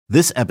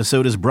This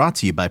episode is brought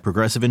to you by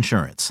Progressive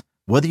Insurance.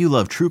 Whether you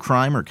love true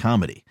crime or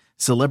comedy,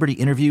 celebrity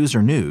interviews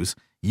or news,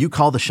 you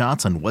call the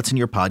shots on what's in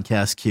your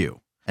podcast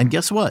queue. And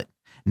guess what?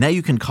 Now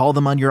you can call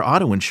them on your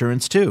auto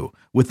insurance too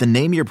with the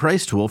Name Your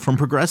Price tool from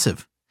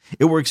Progressive.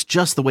 It works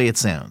just the way it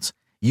sounds.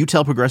 You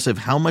tell Progressive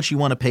how much you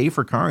want to pay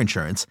for car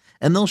insurance,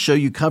 and they'll show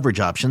you coverage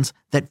options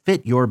that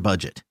fit your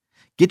budget.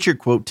 Get your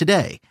quote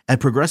today at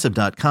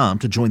Progressive.com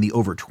to join the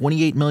over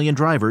 28 million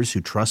drivers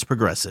who trust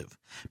Progressive.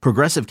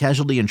 Progressive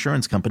Casualty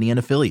Insurance Company and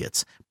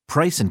Affiliates.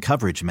 Price and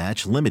coverage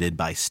match limited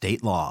by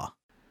state law.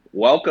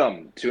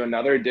 Welcome to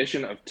another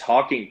edition of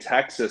Talking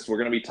Texas. We're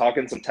going to be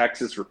talking some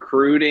Texas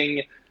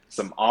recruiting,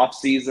 some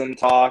off-season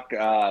talk,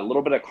 a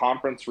little bit of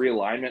conference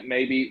realignment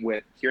maybe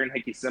with Kieran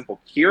Hickey-Simple.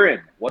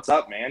 Kieran, what's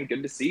up, man?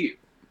 Good to see you.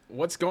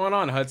 What's going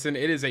on, Hudson?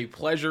 It is a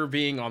pleasure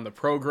being on the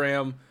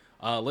program.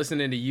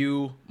 Listening to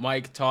you,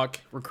 Mike, talk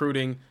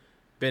recruiting,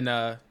 been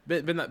the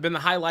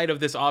highlight of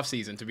this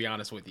offseason, to be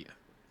honest with you.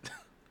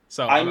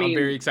 So I'm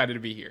very excited to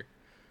be here.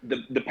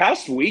 The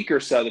past week or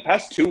so, the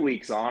past 2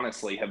 weeks,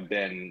 honestly, have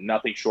been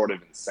nothing short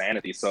of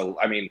insanity. So,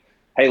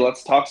 hey,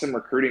 let's talk some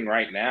recruiting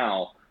right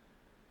now.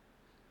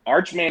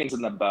 Arch Manning's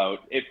in the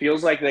boat. It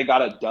feels like they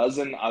got a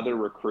dozen other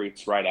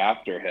recruits right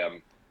after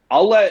him.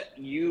 I'll let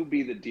you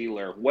be the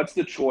dealer. What's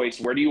the choice?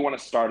 Where do you want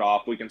to start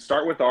off? We can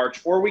start with Arch,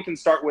 or we can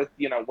start with,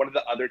 one of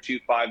the other 2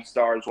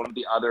 5-stars, one of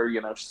the other,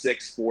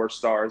 6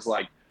 4-stars.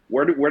 Like,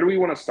 where do we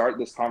want to start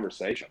this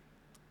conversation?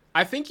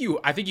 I think you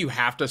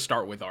have to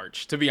start with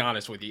Arch, to be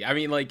honest with you. I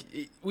mean, like,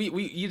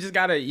 you just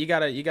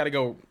gotta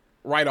go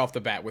right off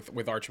the bat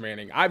with Arch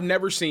Manning. I've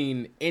never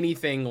seen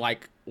anything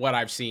like what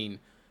I've seen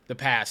the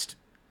past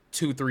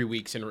 2-3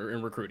 weeks in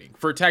recruiting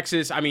for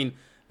Texas. I mean,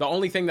 the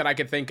only thing that I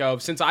could think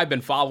of since I've been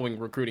following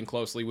recruiting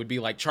closely would be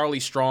like Charlie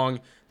Strong,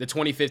 the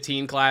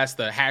 2015 class,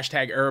 the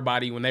hashtag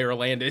everybody when they were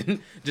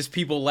landing, just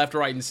people left,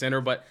 right, and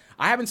center. But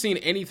I haven't seen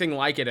anything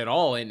like it at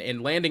all.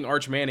 And landing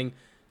Arch Manning,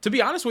 to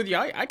be honest with you,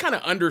 I kind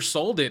of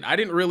undersold it. It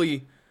didn't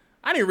really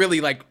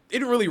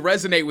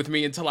resonate with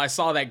me until I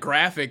saw that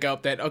graphic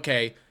up that,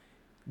 okay,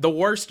 the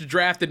worst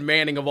drafted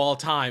Manning of all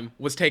time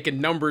was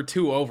taken number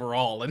 2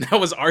 overall, and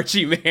that was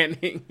Archie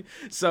Manning.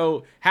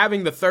 So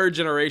having the third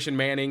generation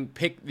Manning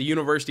pick the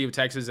University of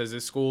Texas as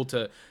his school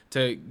to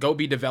go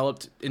be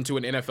developed into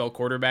an NFL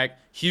quarterback,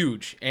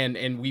 huge.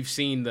 And we've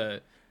seen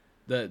the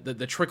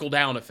trickle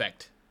down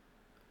effect.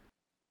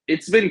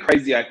 It's been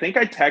crazy. I think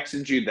I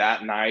texted you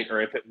that night,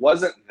 or if it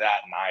wasn't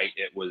that night,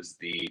 it was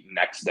the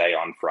next day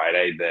on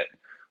Friday, that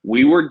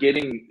we were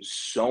getting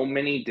so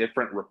many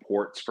different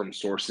reports from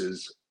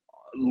sources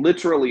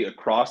literally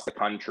across the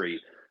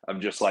country of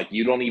just like,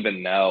 you don't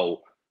even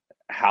know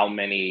how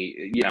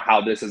many,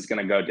 how this is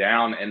going to go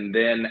down. And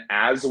then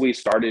as we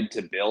started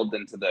to build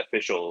into the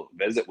official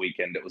visit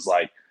weekend, it was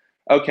like,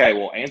 okay,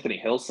 well, Anthony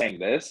Hill's saying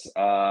this.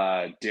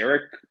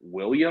 Derek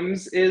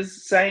Williams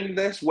is saying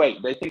this. Wait,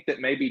 they think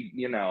that maybe,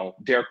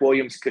 Derek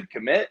Williams could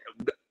commit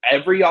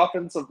every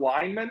offensive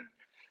lineman.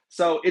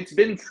 So it's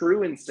been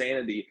true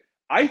insanity.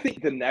 I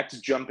think the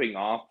next jumping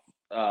off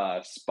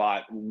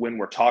spot when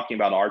we're talking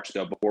about Arch,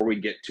 though, before we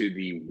get to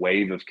the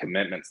wave of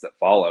commitments that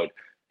followed,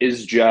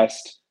 is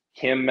just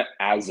him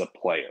as a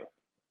player.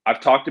 I've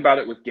talked about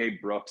it with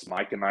Gabe Brooks.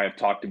 Mike and I have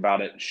talked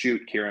about it.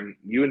 Shoot, Kieran,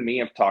 you and me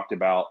have talked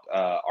about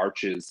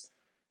Arch's,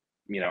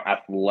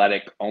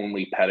 athletic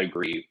only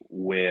pedigree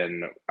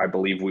when I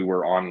believe we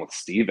were on with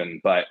Steven.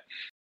 But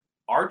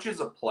Arch is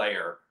a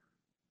player.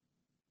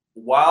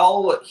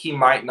 While he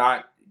might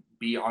not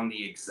be on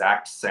the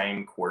exact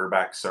same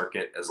quarterback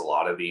circuit as a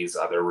lot of these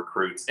other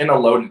recruits in a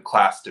loaded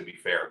class, to be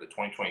fair, the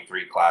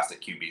 2023 class at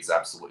QB is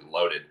absolutely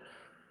loaded.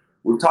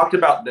 We've talked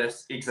about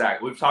this.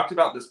 Exactly. We've talked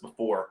about this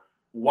before.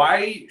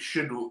 Why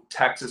should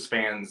Texas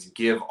fans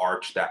give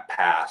Arch that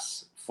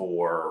pass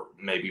for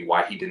maybe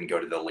why he didn't go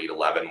to the Elite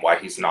 11, why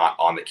he's not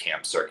on the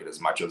camp circuit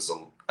as much as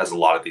a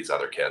lot of these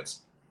other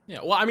kids? Yeah,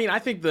 well, I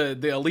think the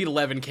Elite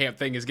 11 camp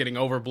thing is getting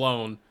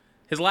overblown.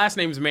 His last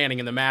name's Manning,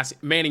 and the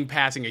Manning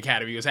Passing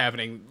Academy was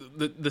happening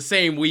the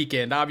same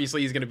weekend.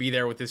 Obviously, he's going to be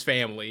there with his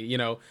family,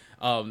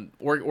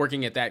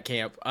 working at that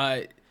camp.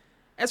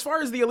 As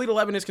far as the Elite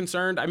 11 is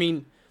concerned,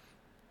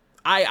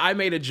 I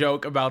made a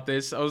joke about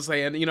this. I was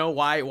saying,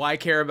 why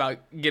care about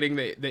getting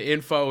the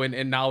info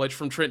and knowledge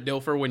from Trent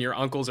Dilfer when your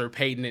uncles are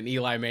Peyton and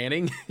Eli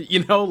Manning?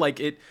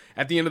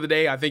 At the end of the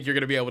day, I think you're going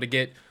to be able to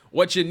get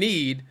what you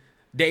need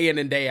day in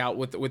and day out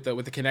with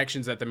the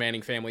connections that the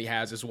Manning family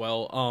has as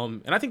well.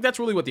 And I think that's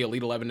really what the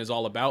Elite 11 is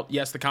all about.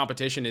 Yes, the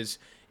competition is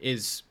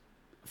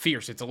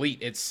fierce. It's elite.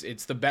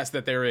 It's the best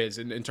that there is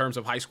in terms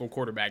of high school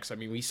quarterbacks.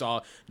 We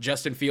saw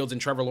Justin Fields and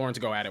Trevor Lawrence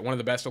go at it. One of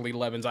the best Elite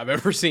 11s I've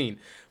ever seen.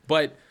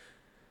 But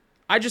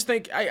I just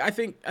think I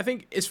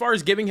think as far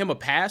as giving him a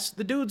pass,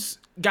 the dude's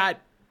got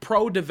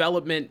pro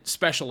development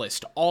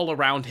specialist all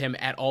around him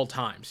at all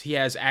times. He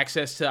has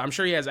access to, I'm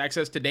sure he has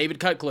access to David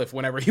Cutcliffe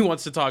whenever he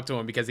wants to talk to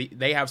him, because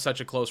they have such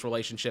a close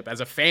relationship as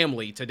a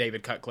family to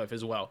David Cutcliffe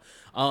as well.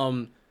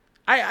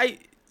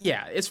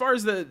 Yeah, as far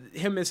as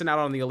him missing out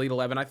on the Elite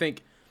 11, I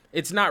think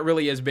it's not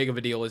really as big of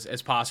a deal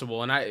as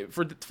possible. And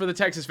for the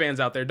Texas fans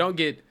out there, don't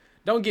get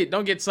don't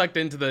get sucked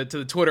into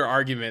the Twitter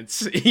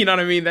arguments. You know what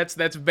I mean? That's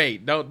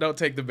bait. Don't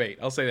take the bait.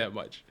 I'll say that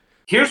much.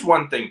 Here's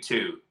one thing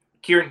too,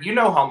 Kieran. You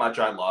know how much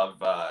I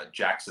love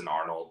Jackson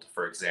Arnold,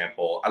 for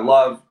example. I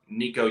love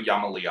Nico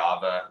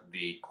Yamaliava,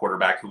 the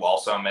quarterback who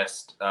also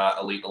missed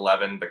Elite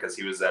 11 because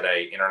he was at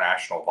a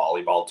international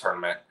volleyball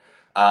tournament.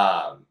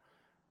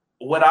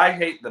 What I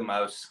hate the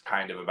most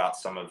kind of about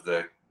some of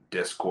the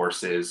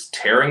discourse is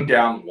tearing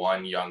down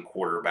one young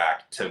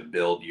quarterback to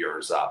build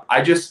yours up.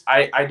 I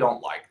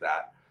don't like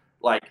that.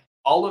 Like,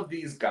 all of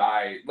these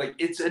guys, like,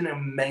 it's an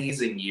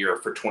amazing year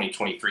for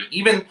 2023.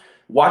 Even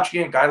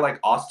watching a guy like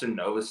Austin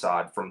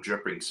Novosad from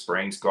Dripping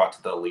Springs go out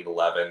to the Elite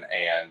 11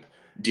 and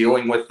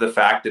dealing with the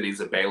fact that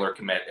he's a Baylor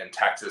commit and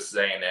Texas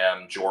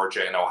A&M,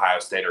 Georgia, and Ohio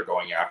State are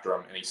going after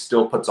him, and he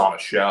still puts on a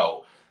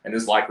show and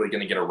is likely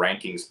going to get a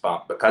rankings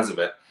bump because of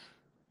it.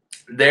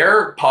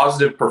 Their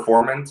positive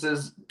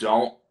performances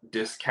don't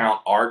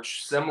discount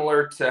Arch,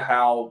 similar to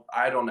how,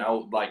 I don't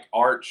know, like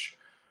Arch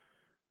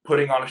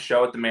putting on a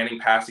show at the Manning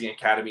Passing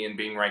Academy and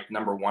being ranked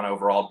number 1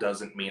 overall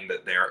doesn't mean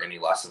that they're any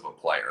less of a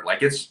player.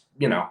 Like, it's,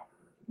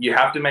 you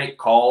have to make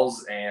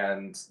calls,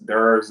 and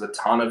there's a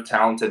ton of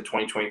talented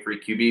 2023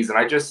 QBs.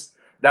 And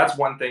that's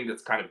one thing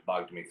that's kind of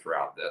bugged me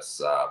throughout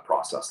this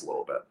process a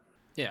little bit.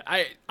 Yeah,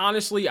 I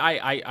honestly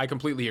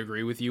completely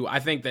agree with you. I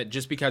think that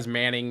just because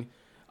Manning,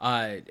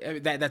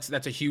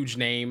 that's a huge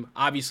name.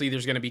 Obviously,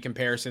 there's going to be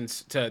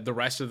comparisons to the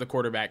rest of the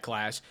quarterback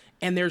class,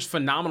 and there's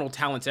phenomenal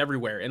talents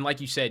everywhere. And like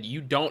you said, you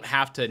don't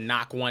have to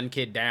knock one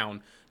kid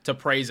down to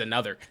praise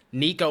another.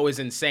 Nico is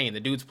insane. The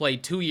dude's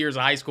played 2 years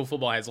of high school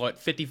football, has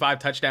 55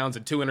 touchdowns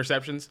and 2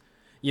 interceptions.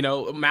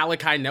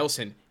 Malachi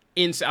Nelson.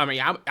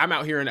 I'm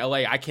out here in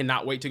LA. I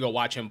cannot wait to go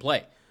watch him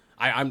play.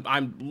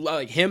 I'm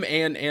like him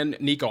and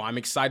Nico. I'm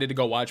excited to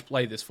go watch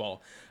play this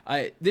fall.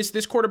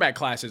 This quarterback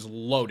class is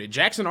loaded.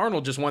 Jackson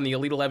Arnold just won the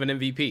Elite 11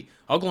 MVP.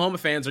 Oklahoma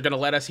fans are going to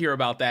let us hear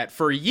about that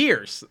for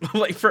years,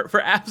 like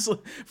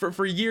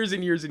for years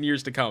and years and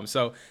years to come.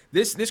 So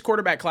this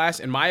quarterback class,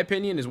 in my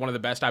opinion, is one of the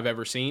best I've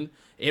ever seen.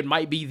 It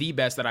might be the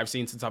best that I've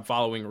seen since I'm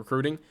following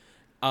recruiting.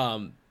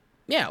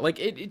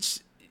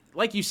 It's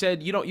like you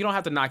said, you don't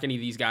have to knock any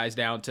of these guys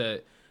down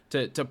to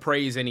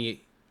praise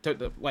any. You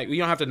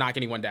don't have to knock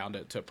anyone down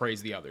to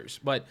praise the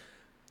others. But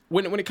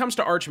when it comes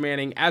to Arch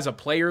Manning as a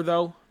player,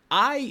 though,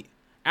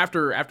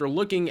 after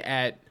looking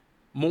at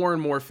more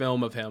and more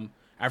film of him,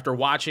 after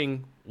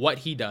watching what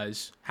he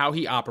does, how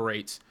he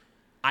operates,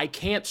 I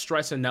can't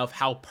stress enough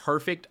how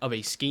perfect of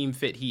a scheme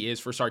fit he is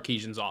for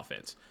Sarkisian's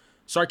offense.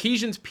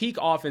 Sarkisian's peak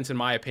offense, in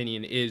my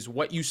opinion, is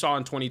what you saw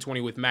in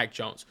 2020 with Mac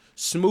Jones.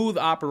 Smooth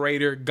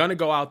operator, gonna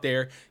go out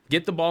there,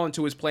 get the ball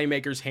into his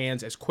playmakers'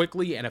 hands as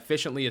quickly and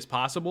efficiently as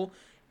possible.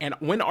 And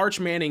when Arch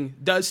Manning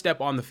does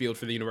step on the field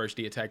for the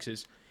University of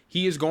Texas,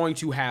 he is going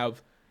to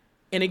have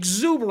an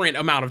exuberant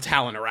amount of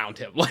talent around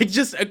him, like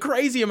just a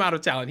crazy amount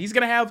of talent. He's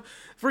going to have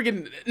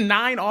freaking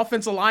 9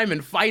 offensive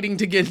linemen fighting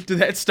to get into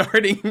that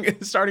starting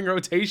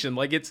rotation.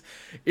 Like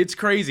it's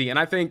crazy. And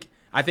I think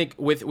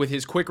with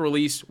his quick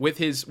release, with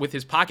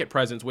his pocket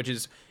presence, which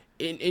is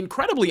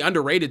incredibly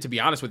underrated, to be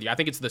honest with you. I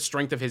think it's the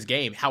strength of his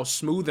game, how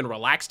smooth and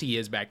relaxed he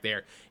is back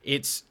there.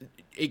 It's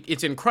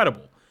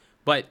incredible.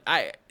 But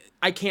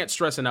I can't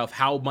stress enough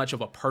how much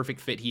of a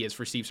perfect fit he is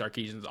for Steve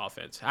Sarkisian's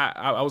offense.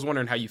 I was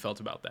wondering how you felt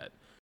about that.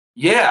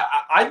 Yeah,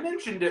 I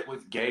mentioned it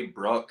with Gabe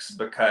Brooks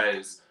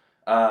because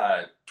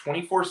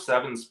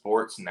 24/7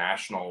 Sports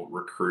national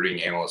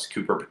recruiting analyst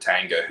Cooper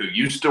Patanga, who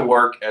used to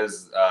work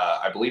as,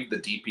 I believe, the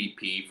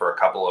DPP for a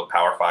couple of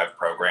Power 5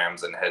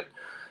 programs and had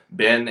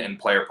been in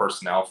player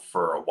personnel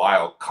for a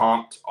while,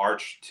 comped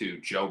Arch to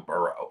Joe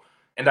Burrow.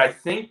 And I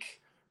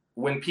think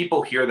when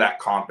people hear that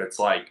comp, it's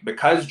like,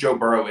 because Joe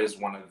Burrow is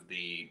one of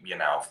the,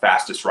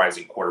 fastest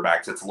rising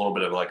quarterbacks, it's a little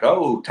bit of like,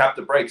 oh, tap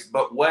the brakes.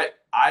 But what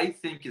I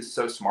think is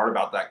so smart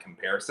about that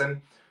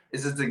comparison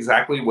is it's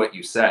exactly what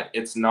you said.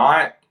 It's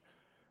not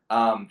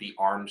the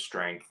arm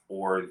strength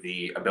or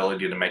the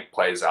ability to make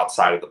plays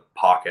outside of the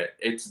pocket.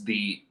 It's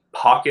the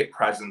pocket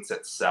presence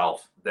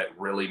itself that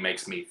really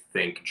makes me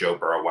think Joe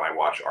Burrow when I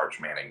watch Arch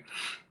Manning.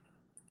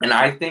 And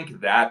I think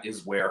that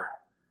is where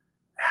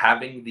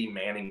having the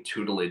Manning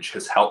tutelage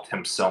has helped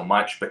him so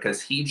much,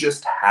 because he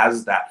just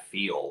has that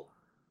feel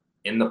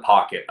in the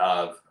pocket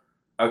of,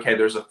 okay,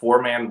 there's a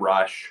 4-man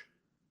rush.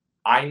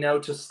 I know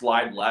to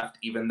slide left,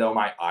 even though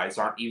my eyes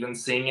aren't even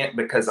seeing it,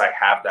 because I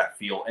have that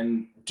feel.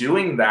 And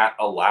doing that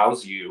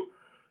allows you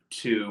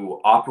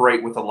to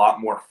operate with a lot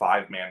more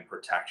 5-man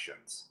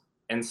protections.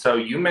 And so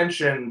you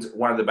mentioned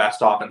one of the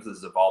best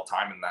offenses of all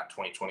time in that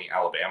 2020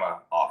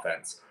 Alabama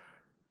offense.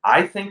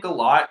 I think a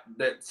lot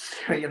that,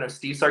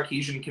 Steve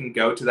Sarkisian can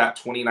go to that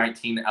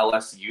 2019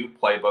 LSU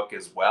playbook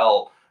as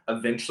well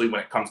eventually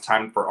when it comes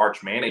time for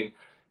Arch Manning,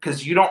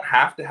 because you don't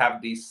have to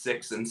have these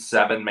 6- and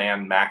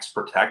 7-man max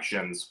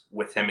protections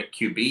with him at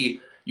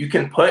QB. You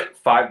can put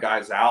 5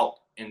 guys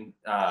out in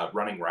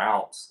running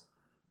routes,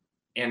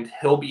 and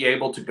he'll be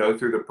able to go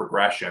through the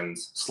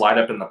progressions, slide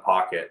up in the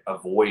pocket,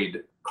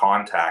 avoid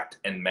contact,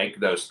 and make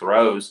those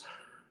throws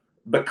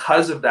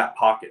because of that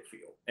pocket feel.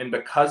 and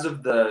because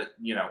of the,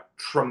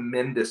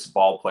 tremendous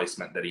ball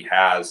placement that he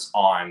has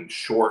on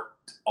short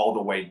all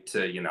the way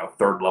to,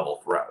 third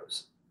level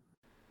throws.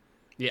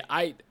 Yeah,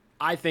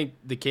 I think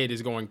the kid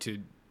is going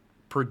to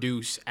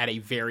produce at a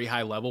very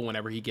high level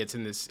whenever he gets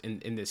in this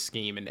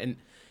scheme. And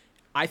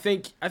I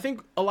think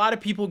a lot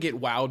of people get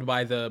wowed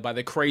by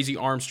the crazy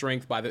arm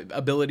strength, by the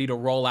ability to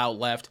roll out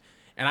left.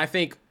 And I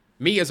think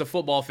me as a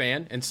football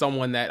fan and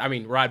someone that,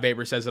 Rod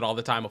Baber says it all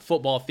the time, a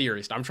football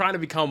theorist. I'm trying to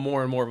become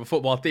more and more of a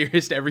football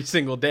theorist every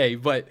single day,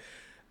 but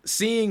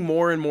seeing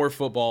more and more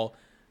football,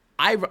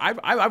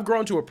 I've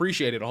grown to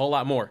appreciate it a whole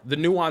lot more. The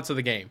nuance of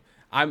the game.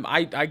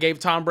 I gave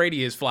Tom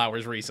Brady his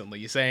flowers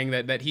recently, saying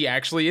that he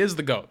actually is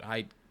the GOAT.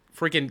 I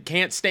freaking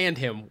can't stand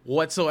him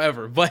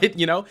whatsoever, but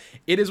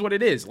it is what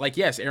it is. Like,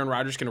 yes, Aaron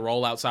Rodgers can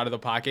roll outside of the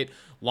pocket,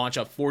 launch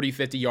a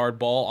 40-50 yard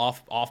ball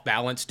off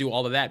balance, do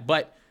all of that,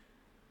 but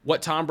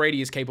what Tom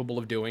Brady is capable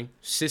of doing,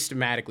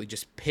 systematically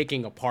just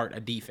picking apart a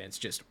defense,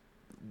 just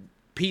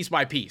piece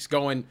by piece,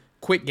 going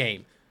quick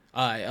game,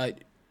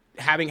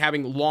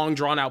 having long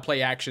drawn out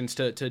play actions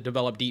to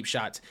develop deep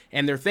shots,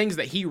 and they're things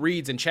that he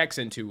reads and checks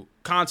into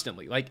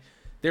constantly. Like,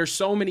 there's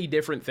so many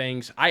different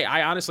things.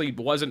 I honestly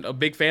wasn't a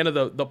big fan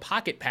of the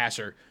pocket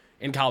passer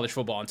in college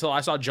football until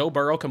I saw Joe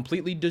Burrow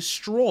completely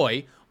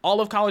destroy all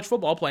of college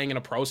football playing in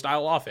a pro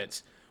style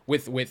offense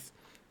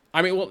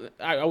I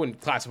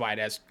wouldn't classify it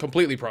as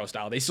completely pro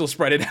style. They still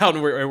spread it out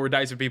and we're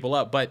dicing people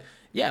up. But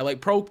yeah,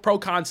 like pro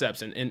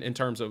concepts in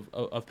terms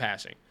of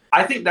passing.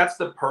 I think that's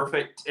the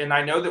perfect, and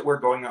I know that we're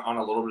going on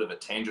a little bit of a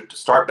tangent to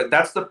start, but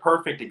that's the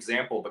perfect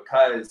example,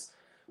 because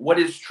what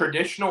is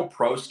traditional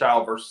pro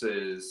style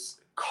versus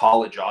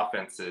college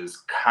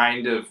offenses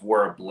kind of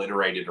were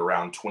obliterated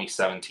around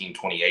 2017,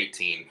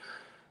 2018,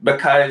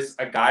 because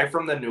a guy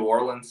from the New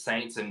Orleans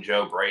Saints and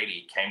Joe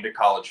Brady came to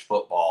college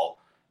football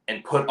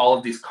and put all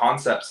of these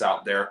concepts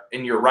out there.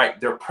 And you're right,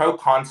 they're pro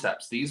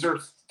concepts. These are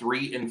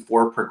 3 and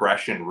 4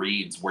 progression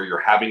reads where you're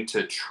having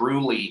to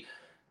truly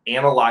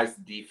analyze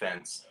the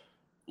defense,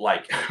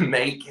 like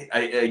make,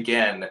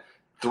 again,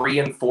 3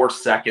 and 4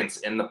 seconds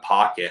in the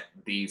pocket,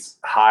 these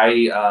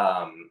high,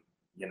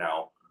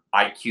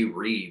 IQ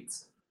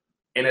reads.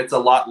 And it's a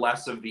lot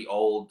less of the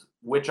old,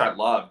 which I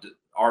loved,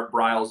 Art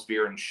Briles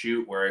veer and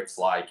shoot, where it's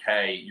like,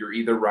 hey, you're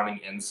either running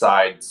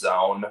inside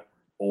zone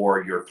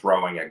or you're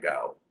throwing a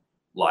go.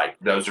 Like,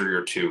 those are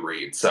your 2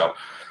 reads. So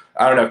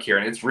I don't know,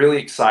 Kieran, it's really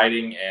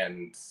exciting.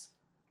 And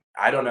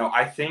I don't know,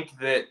 I think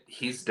that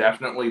he's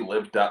definitely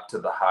lived up to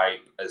the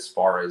hype as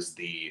far as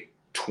the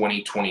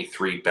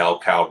 2023 bell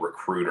cow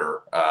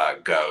recruiter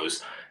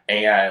goes.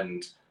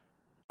 And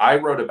I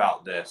wrote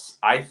about this.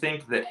 I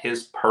think that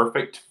his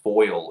perfect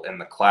foil in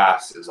the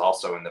class is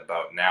also in the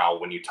boat now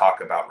when you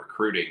talk about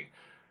recruiting.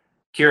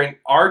 Kieran,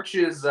 Arch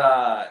is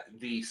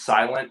the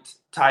silent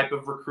type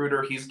of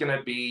recruiter. He's going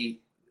to be,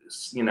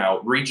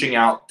 reaching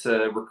out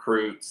to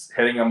recruits,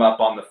 hitting them up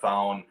on the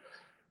phone.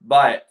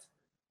 But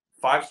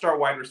 5-star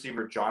wide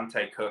receiver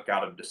Jonte Cook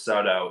out of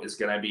DeSoto is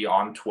going to be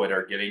on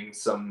Twitter getting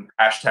some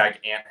hashtag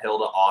Aunt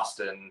Hilda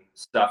Austin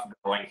stuff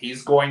going.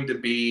 He's going to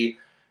be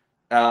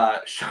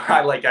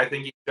shy. Like, I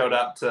think he showed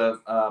up to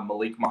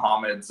Malik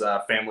Muhammad's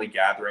family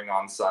gathering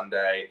on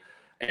Sunday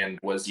and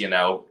was,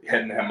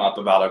 hitting him up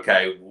about,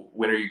 okay,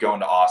 when are you going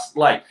to Austin?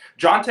 Like,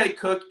 Jonte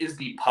Cook is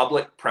the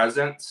public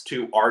presence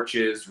to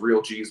Arch's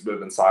real G's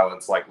move in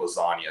silence like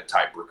lasagna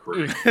type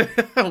recruit.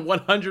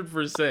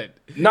 100%.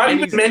 Not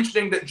even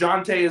mentioning that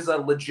Jonte is a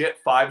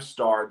legit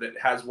 5-star that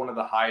has one of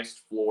the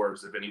highest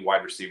floors of any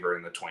wide receiver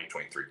in the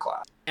 2023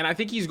 class. And I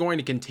think he's going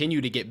to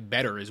continue to get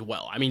better as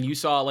well. I mean, you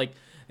saw, like,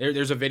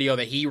 there's a video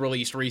that he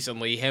released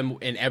recently, him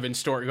and Evan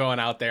Stewart going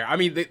out there. I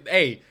mean,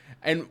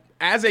 and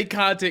as a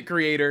content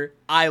creator,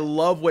 I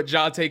love what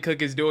Jonte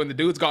Cook is doing. The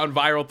dude's gone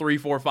viral 3,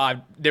 4, 5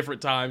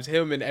 different times.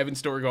 Him and Evan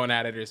Stewart going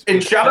at it is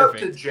and shout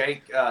perfect. out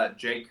to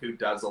Jake, who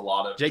does a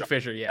lot of Jake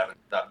Fisher, yeah.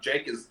 Stuff.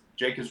 Jake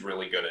is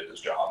really good at his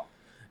job.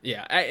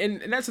 Yeah,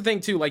 and that's the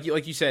thing too. Like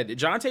you said,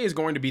 Jonte is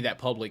going to be that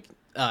public,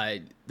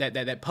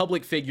 that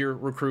public figure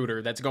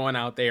recruiter that's going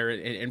out there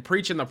and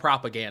preaching the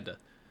propaganda,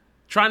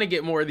 trying to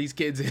get more of these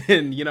kids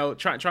in,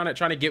 trying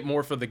to get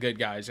more for the good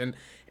guys. And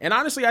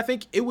honestly, I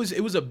think it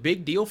was a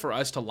big deal for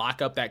us to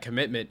lock up that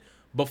commitment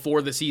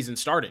before the season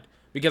started,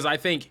 because I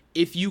think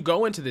if you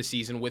go into the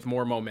season with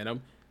more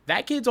momentum,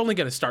 that kid's only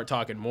going to start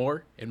talking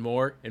more and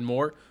more and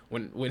more.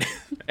 When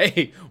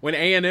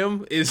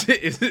A&M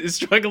is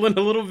struggling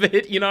a little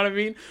bit, you know what I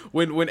mean?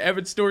 When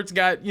Evan Stewart's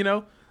got,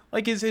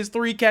 like his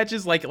 3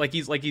 catches, like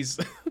he's like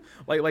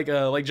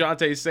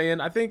Jonte's saying,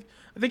 I think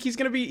he's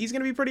gonna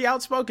be pretty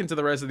outspoken to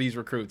the rest of these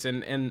recruits.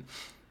 And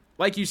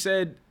like you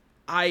said,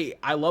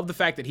 I love the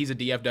fact that he's a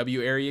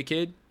DFW area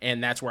kid,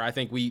 and that's where I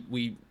think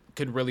we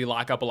could really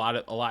lock up a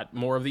lot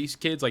more of these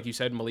kids. Like you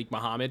said, Malik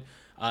Muhammad,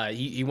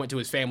 he went to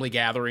his family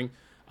gathering,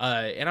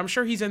 and I'm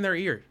sure he's in their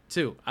ear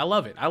too. I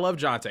love it. I love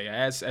Jonte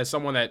as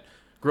someone that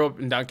grew up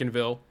in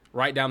Duncanville,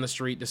 right down the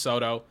street,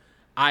 DeSoto.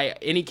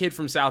 Any kid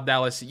from South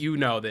Dallas,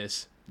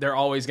 this. they're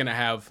always gonna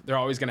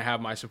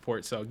have my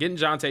support. So getting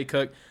Jonte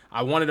Cook,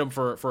 I wanted him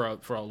for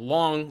a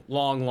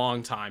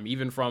long time.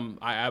 Even from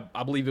I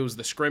believe it was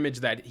the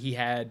scrimmage that he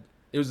had.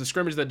 It was the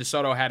scrimmage that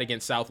DeSoto had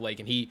against Southlake,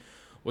 and he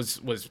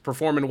was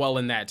performing well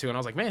in that too. And I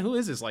was like, man, who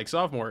is this like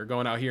sophomore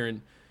going out here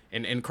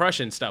and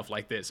crushing stuff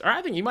like this? Or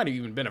I think he might have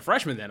even been a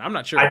freshman then. I'm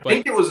not sure. I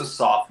think it was a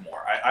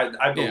sophomore.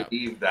 I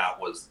believe that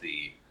was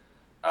the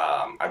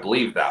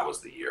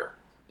year.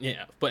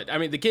 Yeah, but I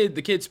mean the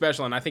kid's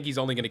special, and I think he's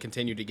only going to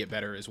continue to get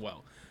better as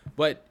well.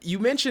 But you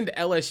mentioned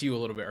LSU a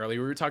little bit earlier.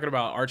 We were talking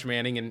about Arch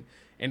Manning and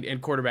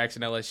quarterbacks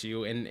in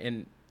LSU,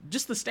 and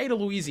just the state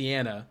of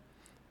Louisiana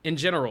in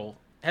general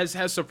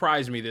has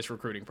surprised me this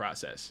recruiting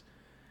process.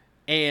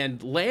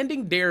 And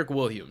landing Derek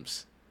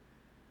Williams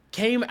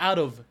came out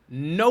of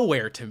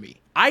nowhere to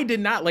me. I did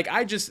not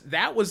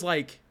that was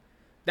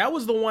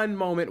the one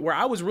moment where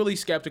I was really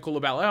skeptical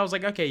about. I was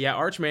like, okay, yeah,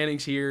 Arch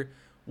Manning's here.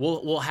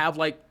 We'll have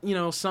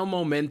some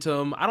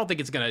momentum. I don't think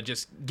it's gonna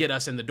just get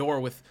us in the door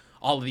with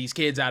all of these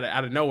kids out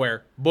of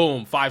nowhere.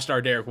 Boom,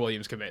 5-star Derek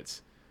Williams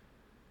commits.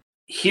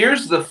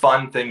 Here's the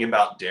fun thing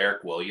about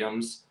Derek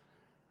Williams.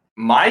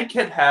 Mike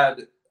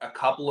had a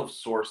couple of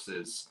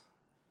sources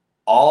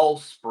all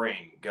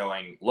spring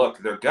going, look,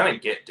 they're gonna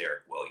get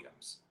Derek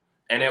Williams.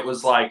 And it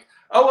was like,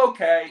 oh,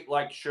 okay,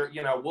 sure,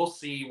 we'll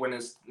see when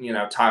his,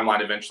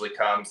 timeline eventually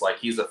comes.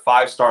 He's a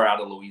 5-star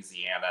out of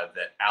Louisiana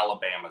that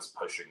Alabama's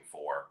pushing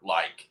for,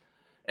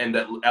 and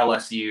that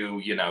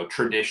LSU,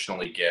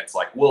 traditionally gets.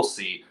 We'll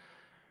see.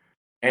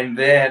 And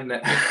then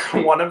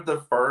one of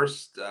the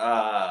first,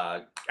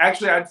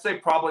 actually, I'd say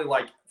probably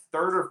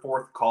third or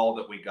fourth call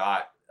that we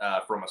got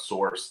from a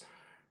source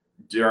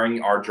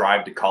during our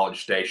drive to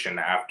College Station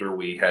after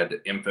we had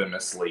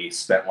infamously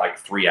spent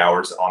 3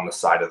 hours on the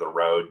side of the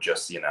road,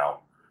 just,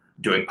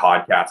 doing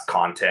podcast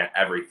content,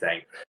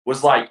 everything,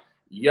 was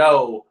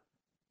yo,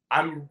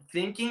 I'm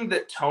thinking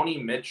that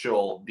Tony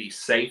Mitchell, the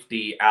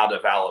safety out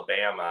of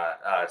Alabama,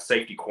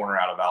 safety corner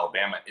out of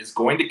Alabama, is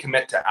going to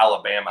commit to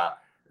Alabama.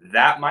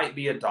 That might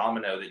be a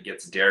domino that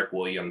gets Derek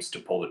Williams to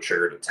pull the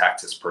trigger to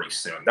Texas pretty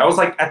soon. That was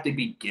at the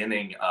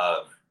beginning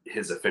of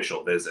his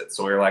official visit.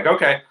 So we were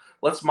okay,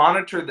 let's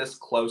monitor this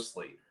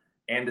closely.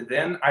 And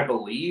then I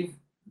believe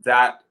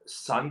that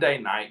Sunday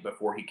night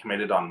before he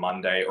committed on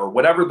Monday, or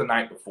whatever the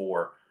night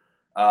before,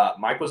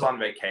 Mike was on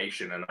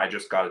vacation, and I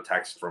just got a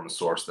text from a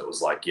source that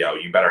was yo,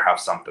 you better have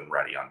something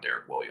ready on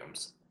Derek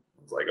Williams.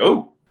 I was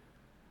oh.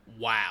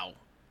 Wow.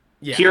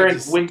 Yeah, Kieran,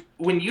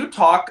 when you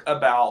talk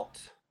about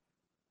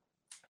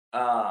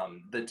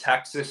the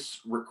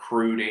Texas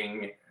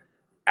recruiting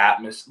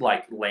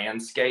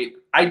landscape,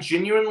 I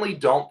genuinely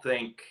don't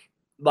think,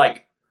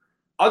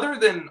 other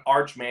than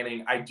Arch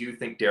Manning, I do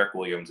think Derek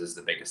Williams is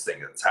the biggest thing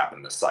that's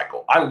happened this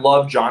cycle. I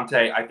love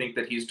Jonte. I think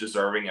that he's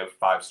deserving of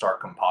 5-star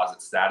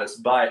composite status,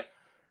 but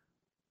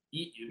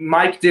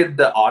Mike did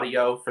the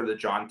audio for the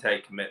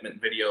Jonte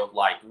commitment video.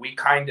 We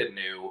kind of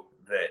knew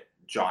that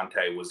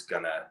Jonte was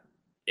gonna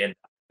end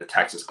up the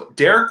Texas.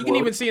 Derek, you can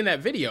even see in that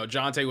video,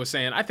 Jonte was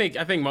saying, I think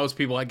most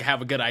people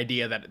have a good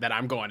idea that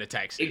I'm going to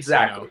Texas.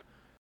 Exactly.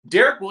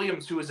 Derek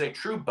Williams, who is a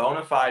true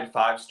bona fide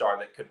 5-star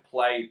that could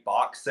play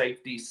box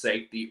safety,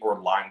 or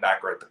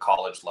linebacker at the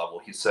college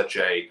level. He's such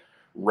a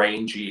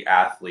rangy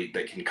athlete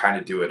that can kind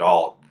of do it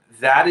all.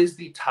 That is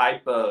the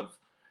type of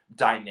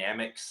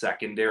dynamic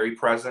secondary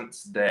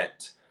presence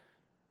that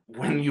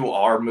when you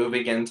are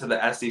moving into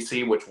the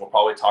SEC, which we'll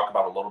probably talk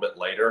about a little bit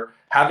later,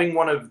 having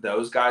one of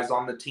those guys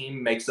on the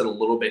team makes it a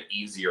little bit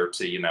easier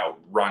to,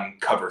 run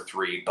cover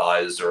 3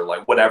 buzz or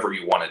whatever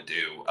you want to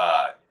do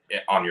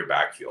on your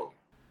backfield.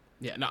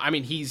 Yeah, no, I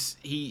mean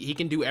he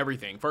can do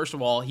everything. First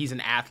of all, he's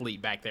an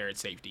athlete back there at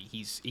safety.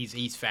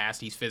 He's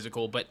fast, he's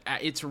physical, but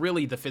it's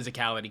really the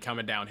physicality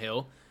coming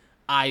downhill.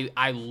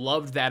 I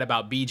loved that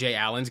about BJ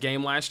Allen's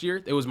game last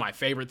year. It was my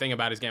favorite thing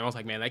about his game. I was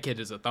like, man, that kid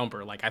is a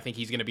thumper. I think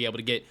he's going to be able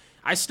to get.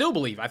 I still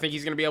believe. I think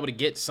he's going to be able to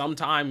get some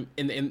time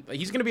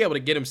he's going to be able to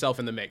get himself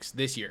in the mix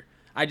this year.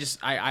 I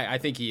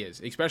think he is,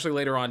 especially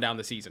later on down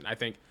the season. I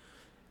think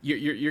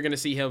you're going to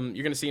see him.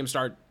 You're going to see him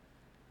start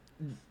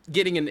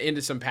getting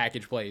into some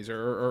package plays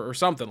or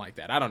something like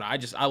that. I don't know.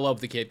 I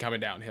love the kid coming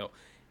downhill.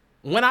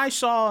 When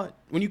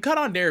you cut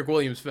on Derek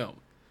Williams' film,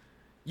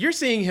 you're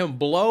seeing him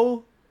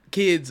blow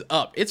kids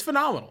up. It's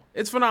phenomenal.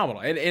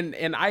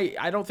 And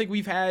I don't think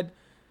we've had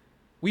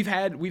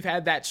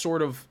that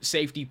sort of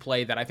safety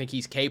play that I think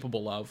he's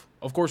capable of.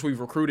 Of course,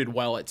 we've recruited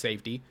well at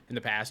safety in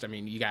the past. I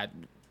mean, you got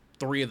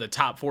 3 of the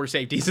top 4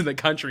 safeties in the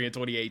country in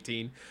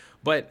 2018,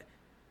 but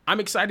I'm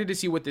excited to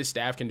see what this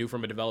staff can do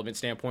from a development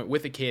standpoint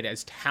with a kid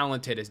as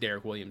talented as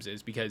Derek Williams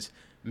is, because,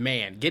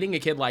 man, getting a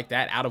kid like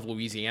that out of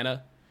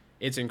Louisiana,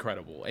 it's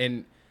incredible.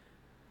 And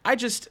I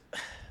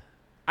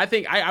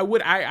think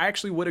I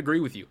actually would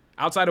agree with you.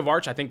 Outside of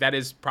Arch, I think that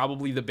is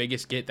probably the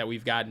biggest get that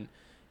we've gotten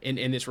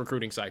in this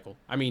recruiting cycle.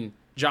 I mean,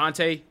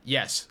 Jonte,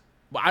 yes.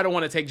 But I don't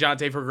want to take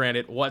Jonte for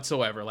granted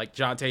whatsoever.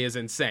 Jonte is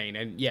insane.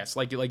 And yes,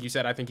 like you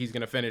said, I think he's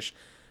going to finish.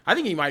 I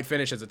think he might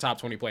finish as a top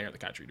 20 player in the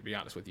country, to be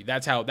honest with you.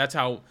 That's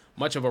how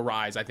much of a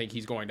rise I think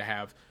he's going to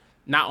have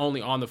not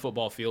only on the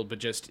football field, but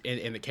just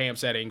in the camp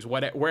settings,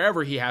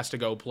 wherever he has to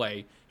go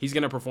play, he's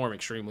going to perform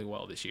extremely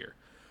well this year.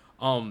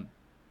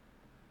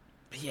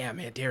 Yeah,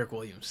 man, Derek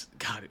Williams,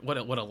 God, what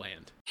a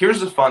land.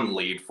 Here's a fun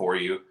lead for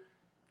you.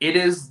 It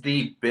is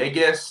the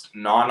biggest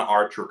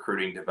non-Arch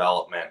recruiting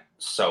development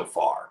so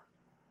far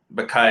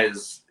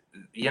because,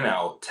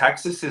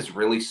 Texas is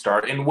really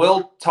starting, and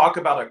we'll talk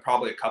about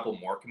probably a couple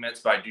more commits,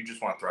 but I do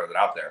just want to throw that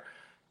out there.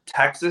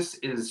 Texas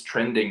is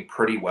trending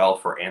pretty well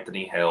for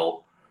Anthony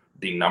Hill,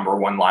 the number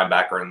one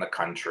linebacker in the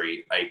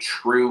country, a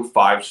true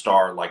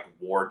 5-star, like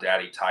War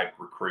Daddy type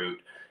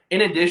recruit,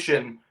 in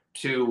addition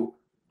to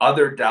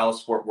other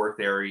Dallas-Fort Worth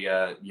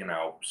area,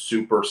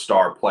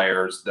 superstar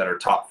players that are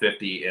top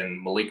 50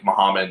 in Malik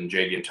Muhammad and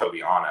Javian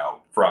Toviano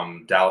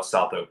from Dallas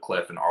South Oak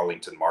Cliff and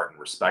Arlington Martin,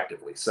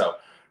 respectively. So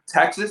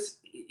Texas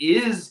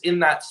is in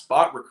that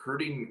spot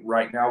recruiting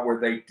right now where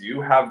they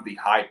do have the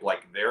hype,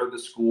 like they're the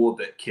school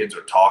that kids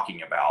are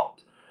talking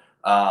about.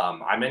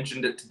 I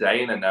mentioned it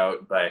today in a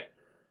note, but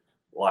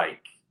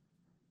like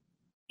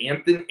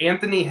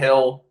Anthony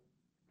Hill,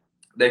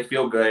 they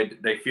feel good.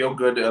 They feel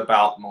good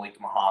about Malik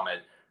Muhammad.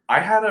 I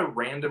had a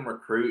random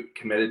recruit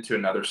committed to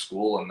another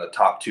school in the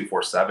top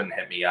 247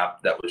 hit me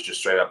up that was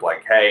just straight up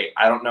like, hey,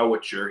 I don't know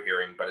what you're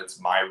hearing, but it's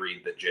my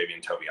read that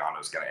Javian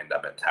Toviano is going to end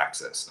up at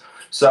Texas.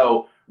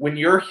 So when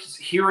you're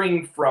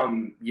hearing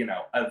from,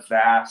 a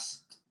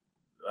vast,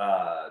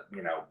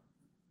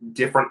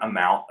 different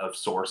amount of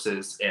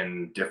sources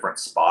in different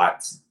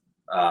spots,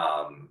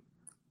 and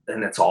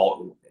it's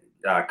all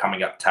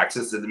coming up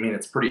Texas,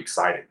 it's pretty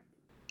exciting.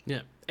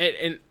 Yeah.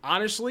 And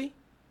honestly,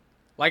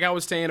 like I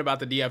was saying about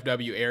the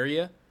DFW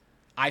area,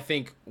 I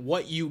think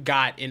what you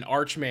got in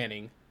Arch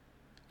Manning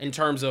in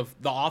terms of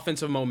the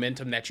offensive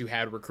momentum that you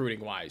had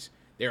recruiting-wise,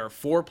 there are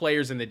 4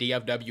 players in the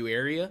DFW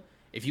area.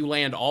 If you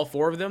land all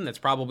 4 of them, that's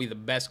probably the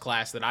best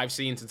class that I've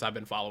seen since I've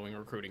been following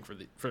recruiting for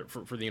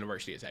the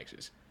University of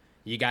Texas.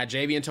 You got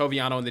Javian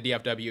Toviano in the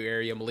DFW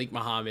area, Malik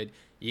Muhammad,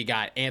 you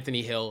got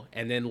Anthony Hill,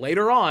 and then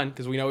later on,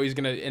 because we know he's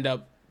going to end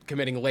up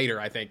committing later,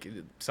 I think,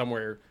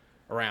 somewhere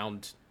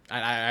around –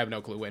 I have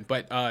no clue when,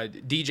 but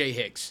DJ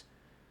Hicks.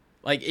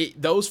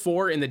 Those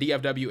 4 in the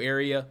DFW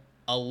area,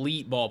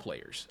 elite ball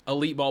players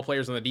on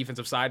the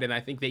defensive side, and I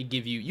think they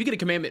give you get a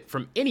commitment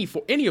from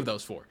any of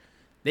those 4.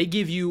 They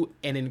give you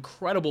an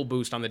incredible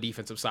boost on the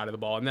defensive side of the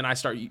ball, and then I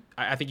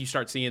think you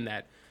start seeing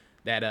that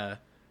the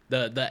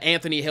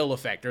Anthony Hill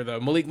effect or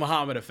the Malik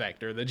Muhammad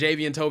effect or the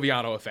Javian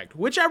Toviano effect,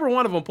 whichever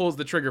one of them pulls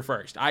the trigger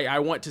first. I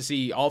want to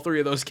see all 3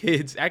 of those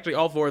kids, actually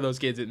all 4 of those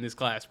kids in this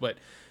class, but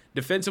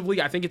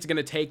defensively, I think it's going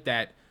to take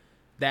that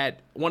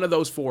one of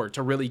those 4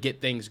 to really get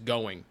things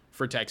going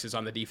for Texas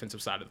on the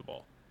defensive side of the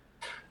ball.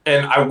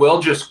 And I will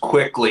just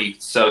quickly,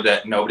 so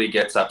that nobody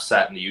gets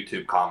upset in the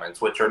YouTube comments,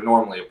 which are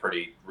normally a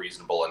pretty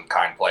reasonable and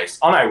kind place.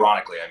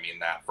 Unironically, I mean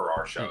that for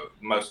our show.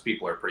 Most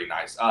people are pretty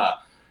nice.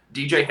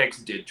 DJ Hicks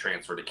did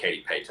transfer to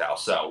Katy Paytel.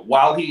 So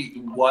while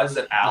he was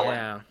at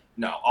Allen,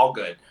 no, all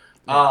good.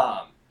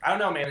 Yeah. I don't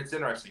know, man. It's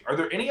interesting. Are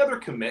there any other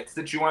commits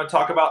that you want to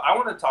talk about? I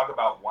want to talk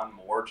about one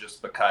more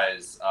just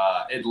because,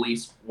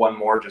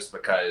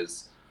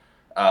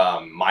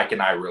 Mike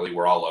and I really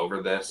were all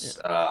over this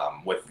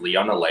with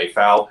Leona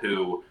Leifau,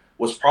 who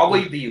was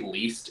probably the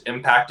least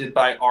impacted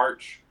by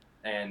Arch,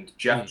 and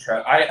Jeff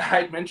Choate. I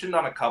had mentioned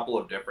on a couple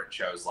of different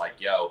shows, like,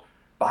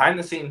 behind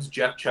the scenes,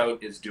 Jeff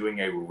Choate is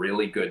doing a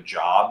really good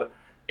job.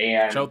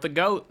 And Choate the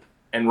GOAT.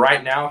 And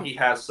right now he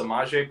has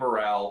Samaje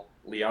Burrell,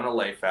 Leona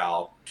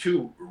Leifau,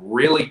 2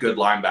 really good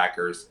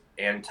linebackers,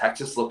 and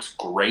Texas looks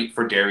great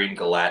for Darian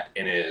Gillette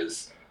and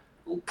is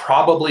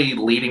probably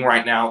leading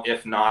right now,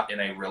 if not in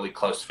a really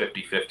close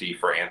 50-50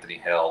 for Anthony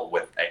Hill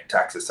with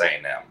Texas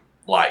A&M.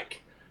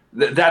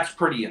 That's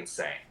pretty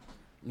insane.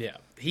 Yeah,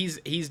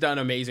 he's done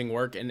amazing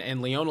work,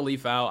 and Leona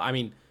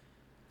Leifau,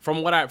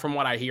 from what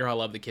I hear, I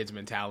love the kid's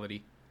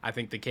mentality. I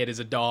think the kid is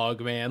a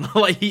dog, man.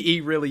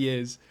 He really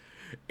is.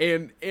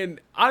 And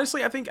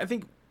honestly, I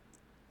think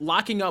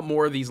locking up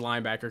more of these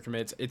linebacker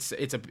commits,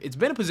 it's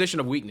been a position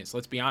of weakness.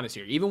 Let's be honest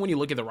here. Even when you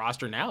look at the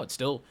roster now, it's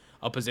still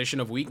a position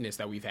of weakness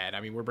that we've had.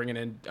 We're bringing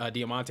in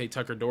Diamante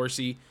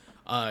Tucker-Dorsey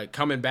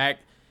coming back.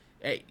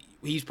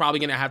 He's probably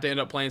going to have to end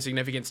up playing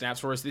significant snaps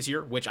for us this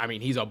year, which,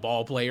 he's a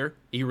ball player.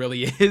 He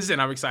really is,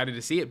 and I'm excited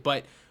to see it.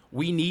 But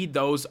we need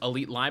those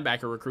elite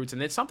linebacker recruits,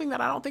 and it's something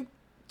that I don't think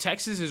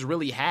Texas has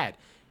really had.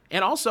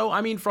 And also,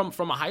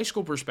 from a high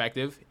school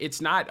perspective,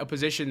 it's not a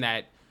position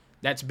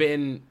that's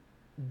been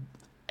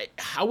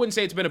 – I wouldn't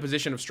say it's been a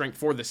position of strength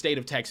for the state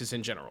of Texas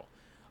in general.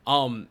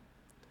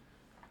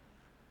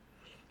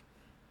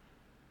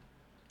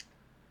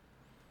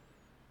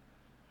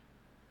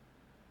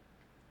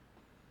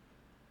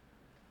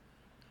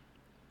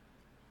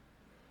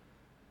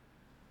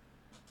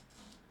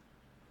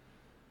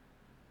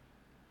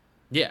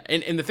 Yeah,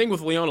 and the thing with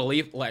Leona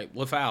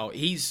Leifau,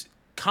 he's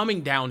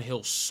coming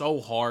downhill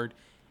so hard.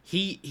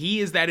 He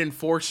is that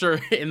enforcer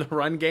in the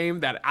run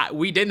game that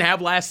we didn't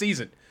have last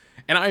season.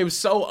 And I am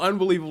so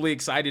unbelievably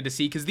excited to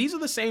see, because these are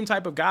the same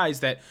type of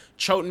guys that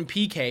Choate and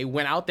PK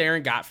went out there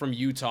and got from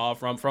Utah,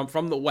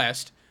 from the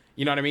West,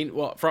 you know what I mean?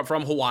 Well,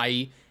 from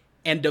Hawaii.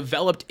 and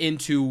developed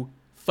into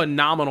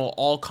phenomenal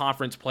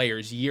all-conference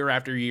players year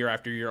after year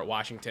after year at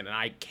Washington. And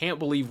I can't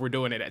believe we're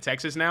doing it at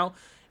Texas now.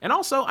 And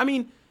also, I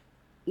mean,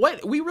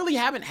 we really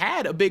haven't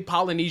had a big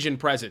Polynesian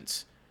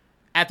presence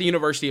at the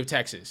University of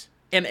Texas.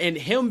 And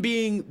him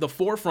being the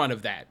forefront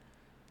of that,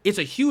 it's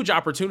a huge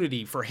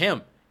opportunity for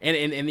him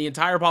and the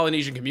entire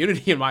Polynesian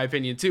community, in my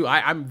opinion, too.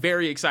 I'm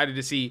very excited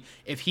to see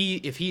if he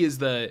is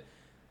the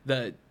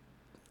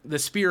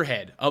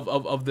spearhead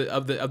of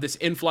this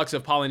influx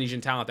of Polynesian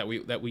talent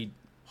that we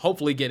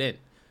hopefully get in.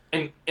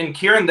 And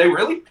Kieran, they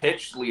really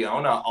pitched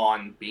Leona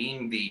on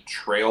being the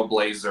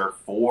trailblazer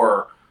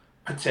for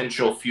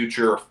potential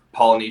future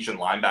Polynesian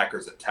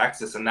linebackers at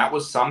Texas, and that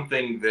was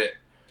something that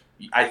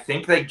I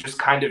think they just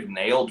kind of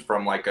nailed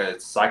from like a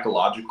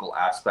psychological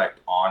aspect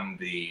on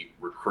the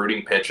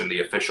recruiting pitch and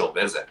the official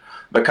visit,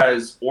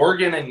 because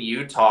Oregon and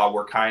Utah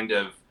were kind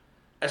of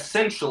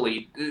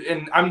essentially,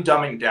 and I'm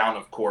dumbing down,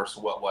 of course,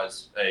 what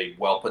was a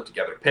well put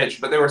together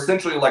pitch, but they were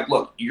essentially like,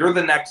 look, you're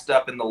the next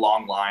up in the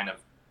long line of,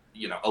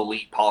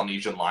 elite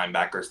Polynesian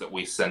linebackers that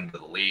we send to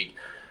the league.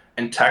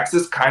 And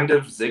Texas kind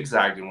of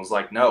zigzagged and was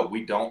like, no,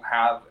 we don't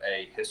have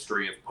a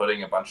history of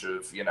putting a bunch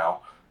of,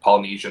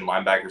 Polynesian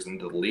linebackers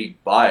into the league,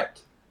 but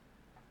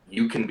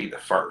you can be the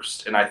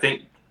first. And I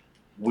think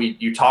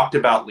you talked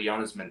about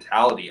Leona's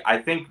mentality. I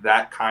think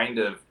that kind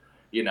of,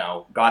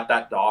 got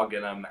that dog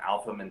in him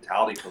alpha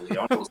mentality for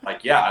Leona. Was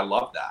like, yeah, I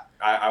love that.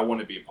 I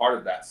want to be a part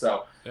of that.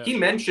 So yeah. He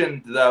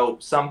mentioned, though,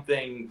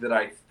 something that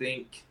I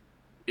think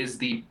is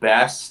the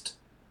best,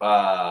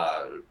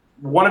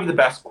 one of the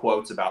best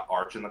quotes about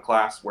Arch in the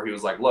class, where he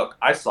was like, look,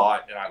 I saw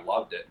it and I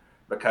loved it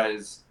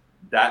because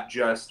that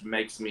just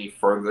makes me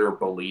further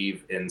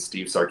believe in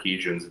Steve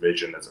Sarkisian's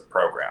vision as a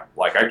program.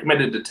 Like, I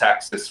committed to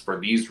Texas for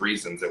these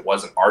reasons. It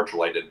wasn't Arch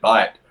related,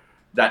 but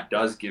that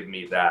does give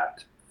me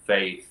that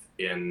faith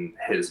in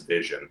his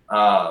vision.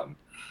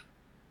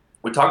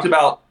 We talked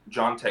about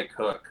Jonte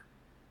Cook.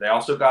 They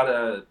also got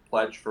a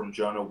pledge from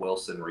Jonah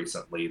Wilson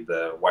recently,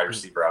 the wide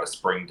receiver out of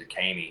Spring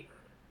Decaney,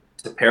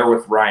 to pair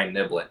with Ryan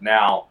Niblett.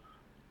 Now,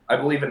 I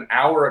believe an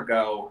hour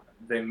ago,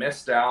 they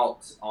missed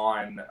out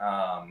on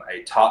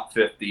a top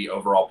 50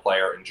 overall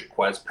player in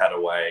Jaquez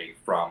Petaway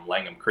from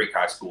Langham Creek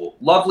High School.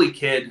 Lovely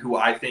kid who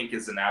I think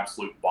is an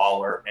absolute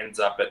baller, ends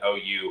up at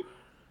OU.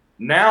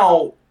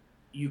 Now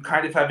you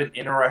kind of have an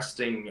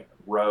interesting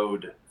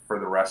road for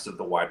the rest of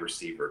the wide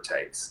receiver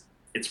takes.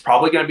 It's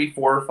probably going to be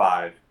 4 or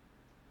 5.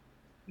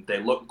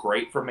 They look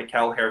great for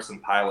Mikael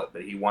Harrison-Pilot,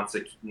 but he wants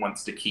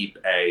to keep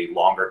a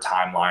longer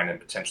timeline and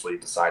potentially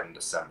decide in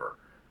December.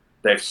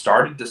 They've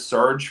started to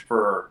surge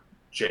for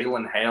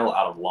Jalen Hale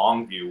out of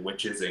Longview,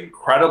 which is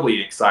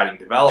incredibly exciting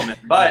development.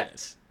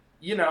 But,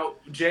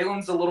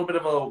 Jalen's a little bit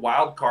of a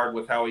wild card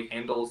with how he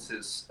handles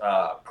his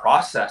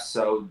process,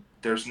 so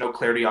there's no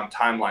clarity on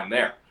timeline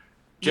there.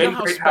 You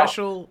know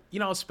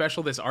how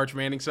special this Arch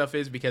Manning stuff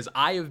is? Because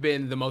I have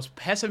been the most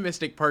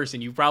pessimistic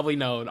person you've probably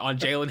known on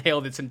Jalen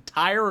Hale this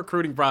entire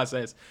recruiting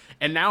process,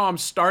 and now I'm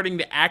starting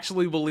to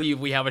actually believe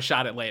we have a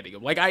shot at landing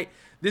him.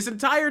 This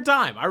entire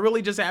time, I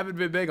really just haven't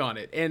been big on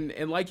it.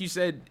 And like you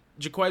said,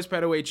 Jaquez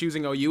Petaway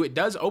choosing OU, it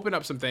does open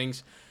up some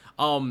things.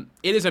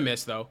 It is a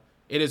miss, though.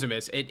 It is a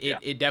miss.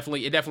 It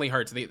definitely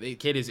hurts. The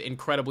kid is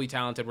incredibly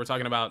talented. We're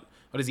talking about,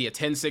 what is he, a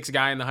 10.6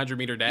 guy in the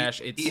 100-meter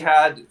dash? He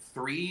had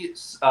 3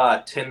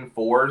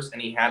 10.4s,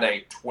 and he had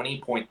a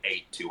 20.8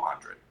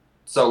 200.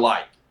 So,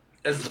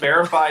 as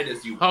verified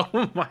as you want.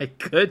 Oh, my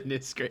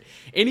goodness. Great.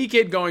 Any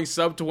kid going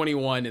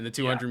sub-21 in the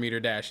 200-meter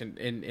dash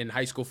in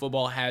high school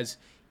football has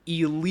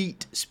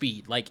elite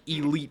speed,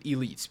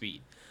 elite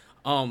speed.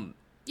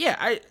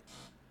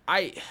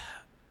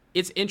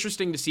 It's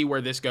interesting to see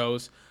where this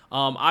goes.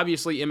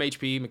 Obviously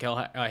MHP,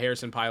 Mikael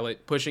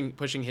Harrison-Pilot,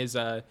 pushing his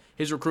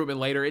recruitment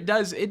later. It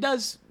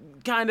does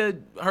kind of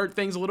hurt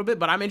things a little bit,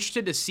 but I'm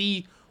interested to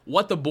see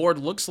what the board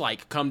looks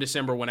like come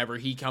December whenever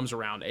he comes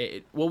around.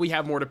 Will we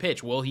have more to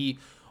pitch? Will he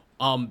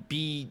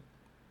be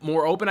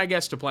more open, I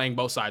guess, to playing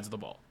both sides of the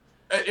ball?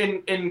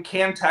 And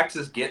can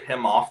Texas get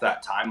him off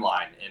that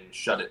timeline and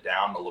shut it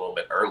down a little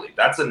bit early?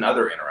 That's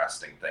another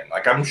interesting thing.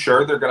 I'm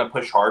sure they're going to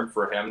push hard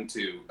for him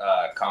to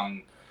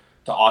come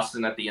to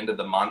Austin at the end of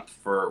the month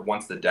for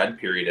once the dead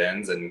period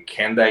ends. And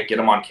can they get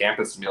him on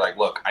campus and be like,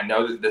 look, I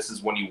know that this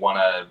is when you want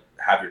to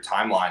have your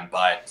timeline,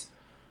 but,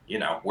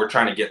 we're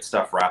trying to get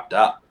stuff wrapped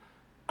up.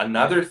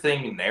 Another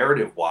thing,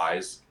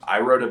 narrative-wise, I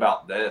wrote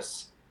about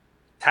this.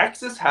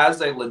 Texas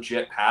has a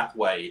legit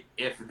pathway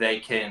if they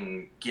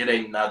can get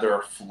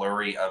another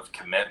flurry of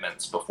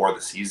commitments before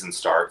the season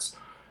starts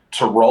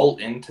to roll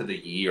into the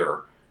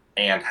year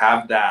and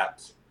have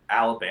that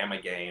Alabama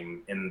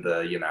game in the,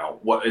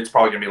 it's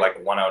probably going to be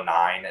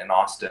 109 in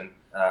Austin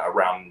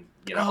around,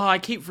 Oh, I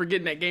keep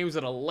forgetting that game's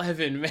at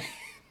 11, man.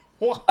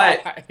 Why?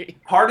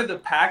 But part of the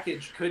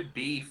package could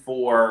be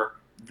for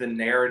the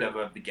narrative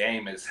of the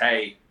game is,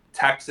 hey,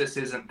 Texas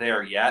isn't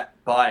there yet,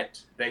 but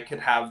they could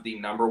have the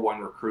number 1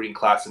 recruiting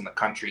class in the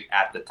country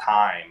at the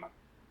time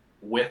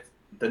with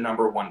the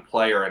number 1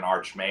 player in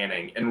Arch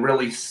Manning and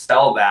really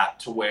sell that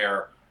to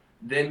where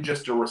then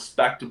just a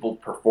respectable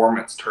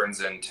performance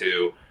turns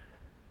into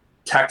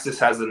Texas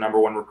has the number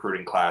one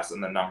recruiting class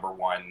and the number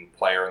one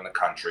player in the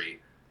country.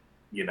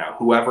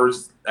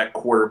 Whoever's at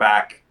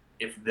quarterback,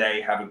 if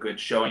they have a good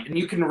showing, and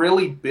you can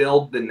really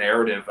build the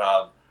narrative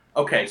of,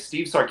 okay,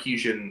 Steve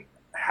Sarkisian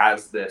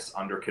has this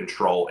under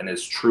control and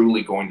is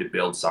truly going to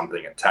build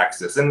something at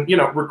Texas. And,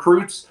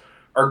 recruits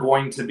are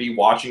going to be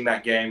watching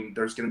that game.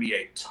 There's going to be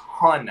a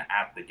ton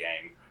at the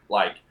game.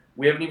 Like,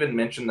 we haven't even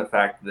mentioned the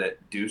fact that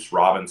Deuce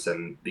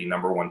Robinson, the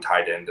number one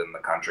tight end in the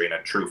country and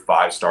a true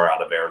 5-star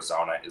out of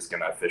Arizona, is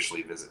going to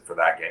officially visit for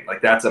that game.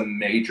 Like, that's a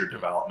major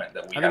development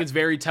that we I think it's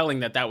very telling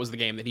that was the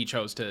game that he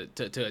chose to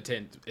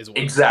attend as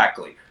well.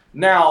 Exactly.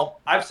 Now,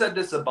 I've said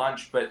this a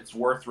bunch, but it's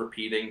worth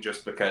repeating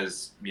just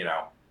because,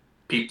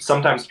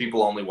 sometimes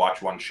people only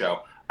watch one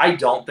show. I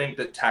don't think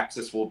that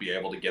Texas will be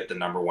able to get the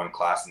number one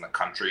class in the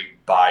country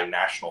by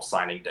National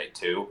Signing Day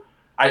 2.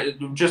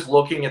 Just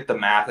looking at the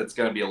math, it's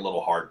going to be a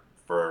little hard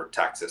for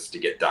Texas to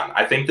get done.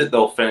 I think that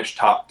they'll finish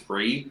top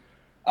 3,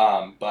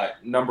 but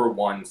number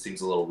 1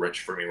 seems a little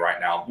rich for me right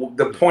now.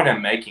 The point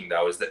I'm making,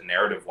 though, is that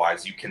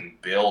narrative-wise, you can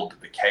build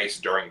the case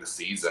during the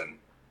season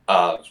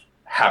of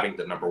having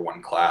the number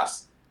 1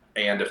 class.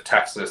 And if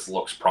Texas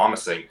looks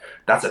promising,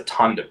 that's a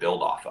ton to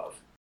build off of.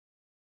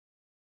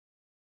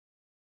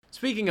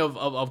 Speaking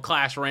of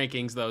class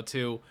rankings, though,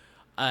 too,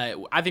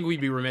 I think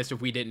we'd be remiss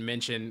if we didn't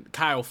mention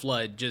Kyle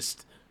Flood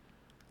just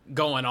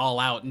going all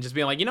out and just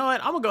being like, you know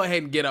what, I'm gonna go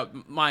ahead and get up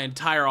my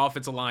entire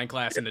offensive line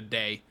class in a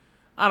day.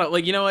 I don't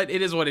like, you know what,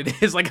 it is what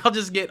it is. Like, I'll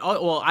just get,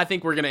 well, I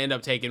think we're gonna end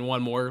up taking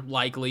one more.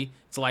 Likely,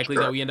 it's likely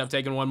that we end up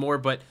taking one more.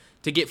 But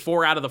to get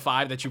 4 out of the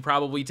 5 that you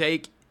probably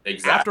take,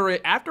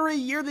 exactly, after a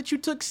year that you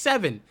took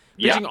 7,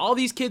 pitching all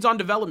these kids on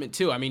development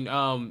too. I mean,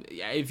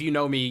 if you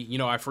know me,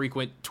 I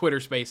frequent Twitter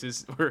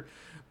Spaces where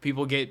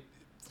people get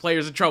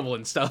players in trouble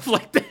and stuff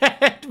like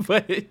that.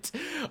 But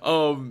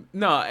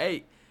no,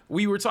 hey.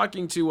 We were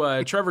talking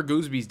to Trevor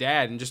Goosby's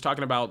dad and just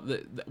talking about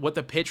what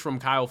the pitch from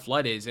Kyle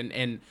Flood is,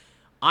 and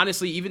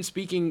honestly, even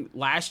speaking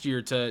last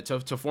year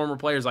to former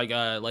players like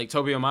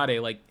Toby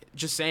Amade, like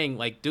just saying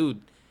like,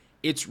 dude,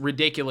 it's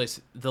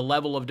ridiculous the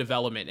level of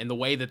development and the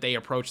way that they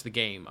approach the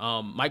game.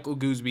 Michael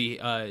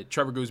Goosby,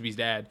 Trevor Goosby's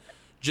dad,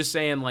 just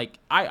saying like,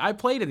 I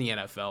played in the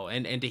NFL,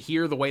 and to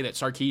hear the way that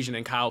Sarkisian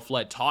and Kyle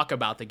Flood talk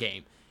about the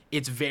game,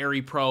 it's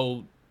very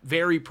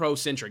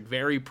pro-centric,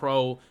 very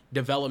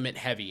pro-development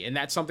heavy. And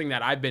that's something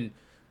that I've been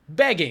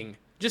begging,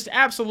 just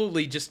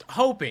absolutely just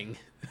hoping,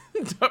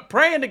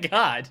 praying to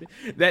God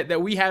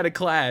that we had a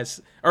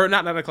class, or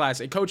not a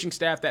class, a coaching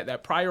staff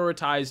that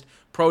prioritized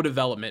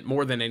pro-development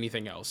more than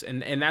anything else.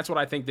 And that's what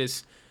I think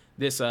this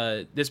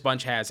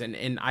bunch has.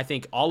 And I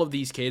think all of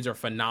these kids are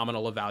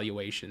phenomenal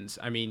evaluations.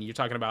 I mean, you're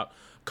talking about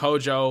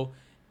Kojo,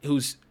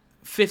 who's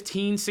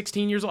 15,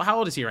 16 years old. How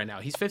old is he right now?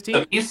 He's 15?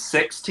 So he's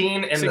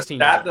 16, and 16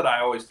 the stat that I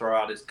always throw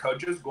out is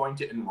Kojo's going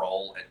to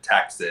enroll at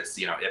Texas,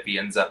 if he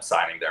ends up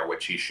signing there,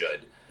 which he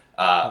should,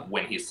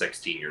 when he's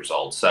 16 years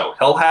old. So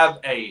he'll have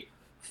a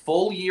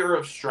full year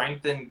of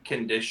strength and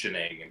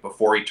conditioning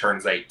before he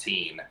turns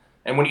 18.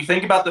 And when you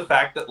think about the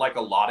fact that, like,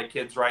 a lot of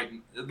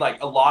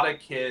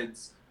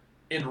kids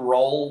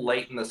enroll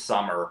late in the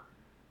summer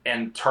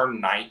and turn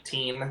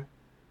 19,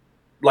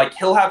 like,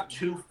 he'll have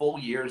 2 full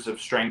years of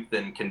strength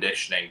and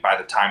conditioning by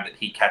the time that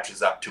he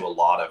catches up to a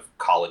lot of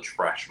college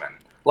freshmen.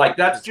 Like,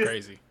 that's just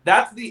crazy.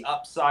 That's the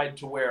upside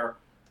to where,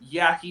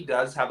 yeah, he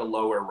does have a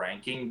lower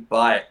ranking,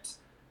 but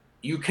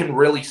you can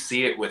really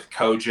see it with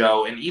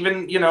Kojo and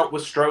even,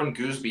 with Stroh and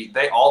Goosby.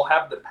 They all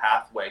have the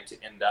pathway to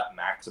end up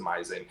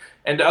maximizing.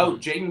 And,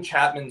 Jaden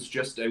Chapman's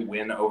just a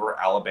win over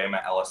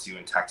Alabama, LSU,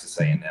 and Texas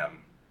A&M.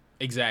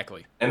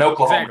 Exactly. And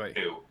Oklahoma,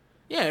 too.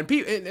 Yeah,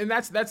 and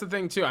that's the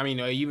thing too. I mean,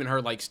 you even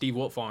heard like Steve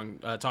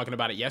Wiltfong talking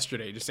about it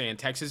yesterday, just saying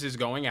Texas is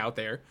going out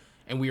there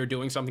and we are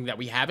doing something that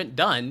we haven't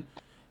done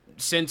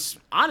since,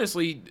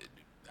 honestly,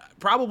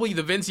 probably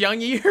the Vince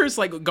Young years,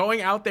 like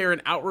going out there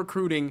and out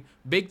recruiting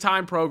big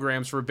time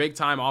programs for big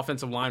time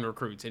offensive line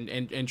recruits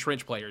and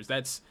trench players.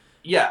 That's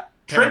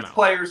trench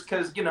players,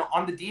 because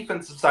on the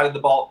defensive side of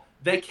the ball,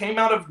 they came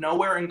out of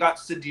nowhere and got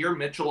Sadir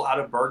Mitchell out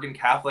of Bergen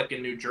Catholic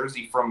in New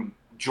Jersey from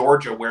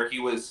Georgia, where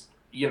he was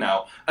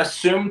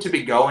assumed to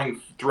be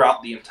going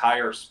throughout the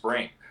entire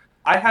spring.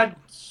 I had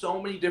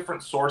so many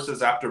different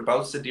sources after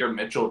both Sadir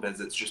Mitchell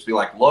visits just be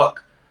like,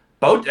 look,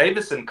 Bo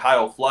Davis and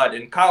Kyle Flood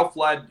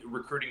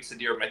recruiting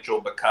Sadir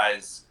Mitchell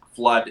because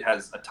Flood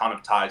has a ton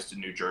of ties to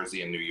New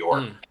Jersey and New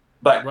York.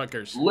 But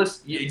Rutgers.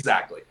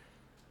 Exactly.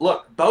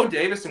 Look, Bo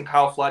Davis and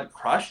Kyle Flood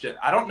crushed it.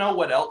 I don't know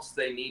what else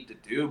they need to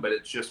do, but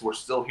it's just we're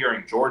still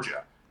hearing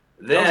Georgia.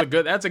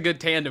 That's a good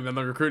tandem in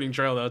the recruiting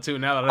trail, though, too,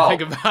 now that I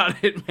think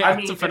about it, man.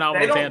 It's a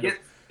phenomenal tandem.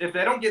 If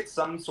they don't get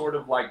some sort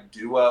of, like,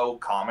 duo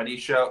comedy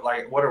show,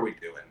 like, what are we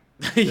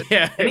doing?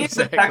 Yeah, Any of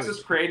the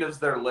Texas creatives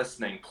that are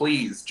listening,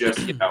 please just,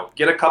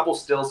 get a couple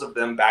stills of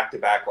them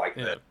back-to-back like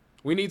this.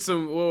 We need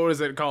some, what is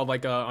it called,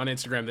 like, on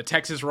Instagram, the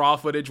Texas Raw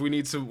footage. We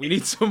need some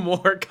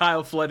more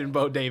Kyle Flood and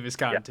Bo Davis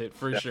content,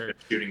 for sure.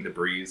 Shooting the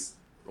breeze.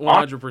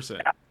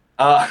 100%.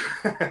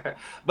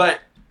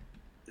 But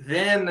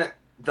then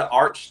the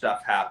Arch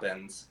stuff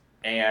happens,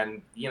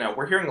 And,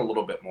 we're hearing a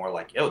little bit more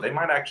like, they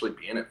might actually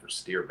be in it for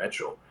Sadir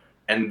Mitchell.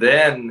 And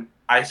then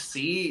I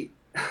see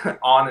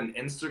on an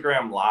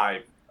Instagram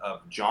live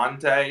of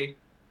Jonte,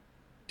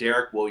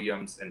 Derek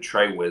Williams, and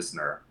Trey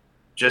Wisner,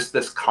 just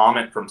this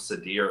comment from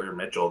Sadir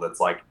Mitchell that's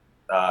like,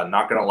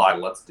 not going to lie,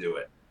 let's do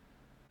it.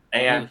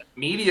 And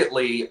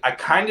immediately I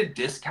kind of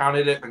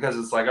discounted it because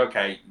it's like,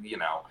 okay,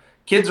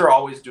 kids are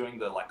always doing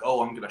the like,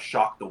 oh, I'm going to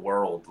shock the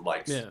world.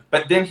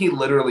 But then he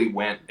literally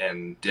went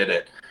and did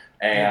it.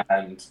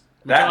 And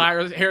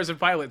Harrison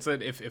Pilot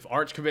said, if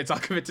Arch commits, I'll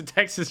commit to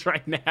Texas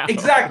right now.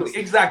 Exactly.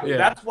 Yeah.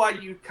 That's why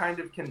you kind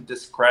of can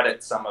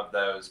discredit some of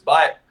those.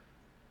 But,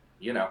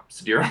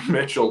 Sadir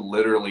Mitchell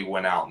literally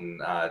went out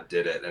and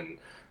did it. And,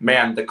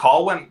 man, the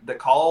call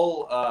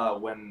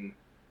when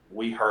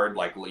we heard,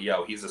 like,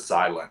 he's a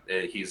silent.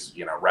 He's,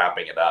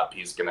 wrapping it up.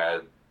 He's going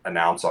to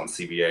announce on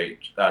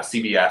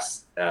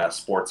CBS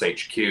Sports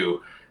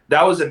HQ.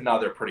 That was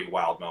another pretty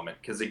wild moment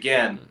because,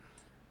 again,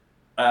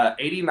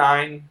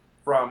 89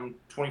 from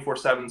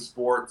 24/7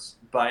 Sports.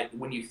 But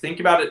when you think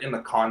about it in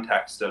the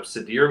context of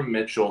Sadir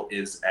Mitchell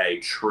is a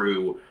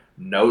true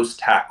nose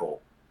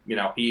tackle.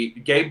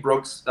 Gabe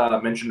Brooks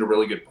mentioned a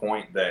really good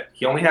point that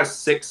he only has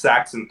 6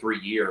 sacks in 3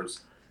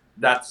 years.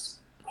 That's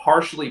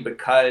partially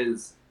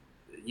because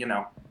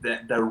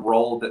the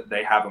role that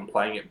they have him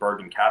playing at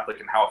Bergen Catholic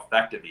and how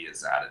effective he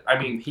is at it. I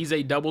mean, he's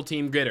a double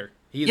team getter.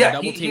 He's a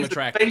double team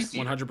attractor,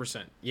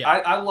 100%. Yeah,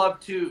 I love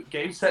to.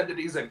 Gabe said that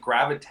he's a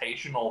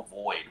gravitational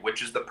void,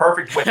 which is the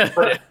perfect way to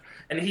put it.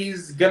 And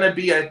he's gonna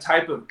be a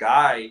type of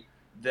guy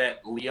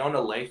that Leona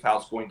Leifau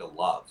is going to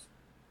love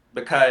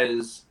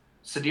because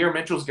Sadir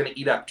Mitchell's going to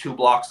eat up 2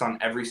 blocks on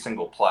every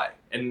single play.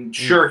 And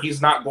sure,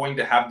 he's not going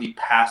to have the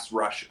pass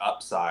rush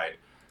upside,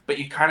 but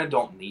you kind of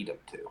don't need him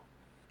to.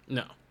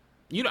 No.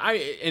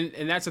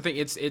 And that's the thing.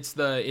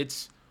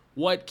 It's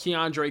what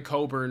Keandre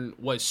Coburn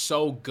was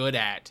so good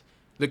at.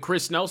 The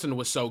Chris Nelson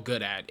was so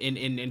good at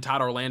in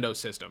Todd Orlando's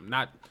system.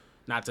 Not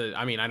to.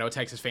 I mean, I know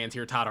Texas fans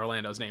hear Todd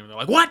Orlando's name and they're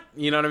like, "What?"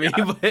 You know what I mean?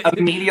 Yeah, but,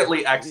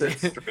 immediately exit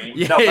stream.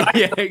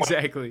 Yeah,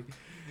 exactly.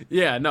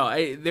 Yeah, no,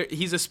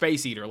 he's a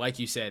space eater, like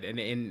you said,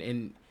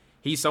 and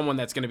he's someone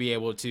that's going to be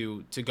able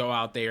to go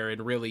out there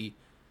and really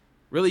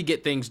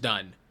get things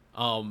done.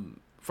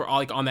 For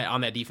like on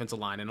that defensive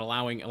line and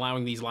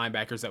allowing these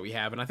linebackers that we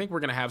have. And I think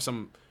we're going to have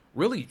some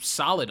really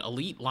solid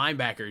elite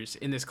linebackers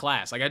in this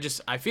class. Like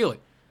I feel it.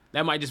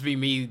 That might just be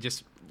me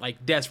just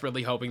like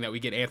desperately hoping that we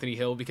get Anthony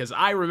Hill because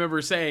I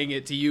remember saying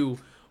it to you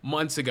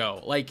months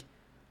ago. Like,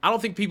 I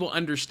don't think people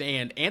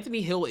understand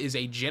Anthony Hill is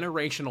a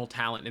generational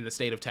talent in the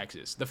state of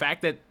Texas. The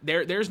fact that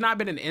there's not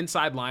been an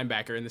inside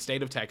linebacker in the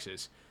state of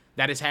Texas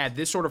that has had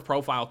this sort of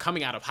profile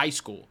coming out of high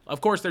school.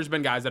 Of course, there's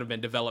been guys that have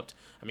been developed.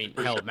 I mean,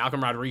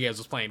 Malcolm Rodriguez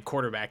was playing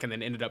quarterback and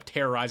then ended up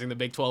terrorizing the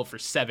Big 12 for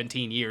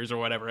 17 years or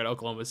whatever at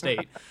Oklahoma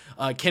State.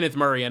 Kenneth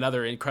Murray,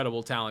 another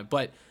incredible talent.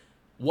 But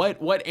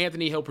what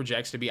Anthony Hill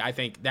projects to be, I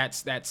think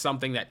that's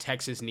something that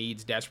Texas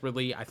needs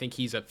desperately. I think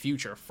he's a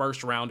future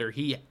first rounder.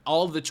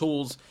 All the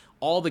tools,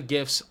 all the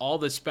gifts, all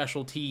the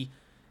specialty,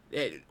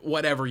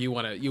 whatever you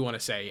want to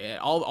say,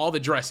 all the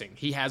dressing.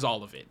 He has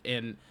all of it.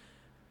 And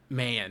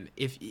man,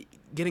 if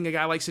getting a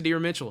guy like Sadir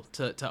Mitchell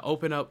to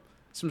open up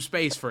some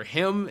space for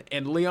him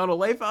and Leona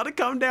Leifau to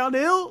come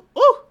downhill,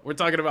 we're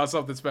talking about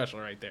something special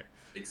right there.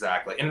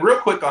 Exactly. And real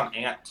quick on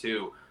Ant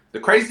too, the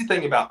crazy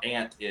thing about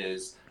Ant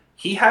is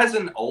he has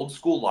an old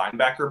school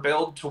linebacker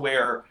build to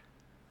where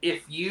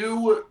if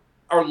you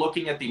are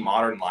looking at the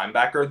modern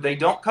linebacker, they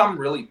don't come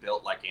really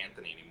built like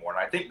Anthony anymore. And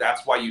I think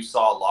that's why you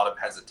saw a lot of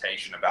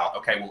hesitation about,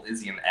 okay, well,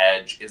 is he an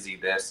edge? Is he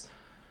this?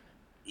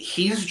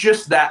 He's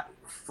just that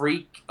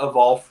freak of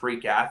all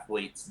freak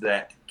athletes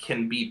that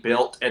can be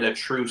built at a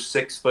true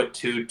 6'2",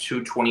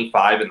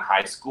 225 in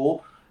high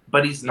school,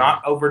 but he's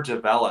not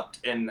overdeveloped.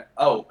 And,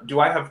 do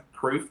I have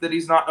proof that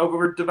he's not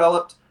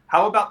overdeveloped?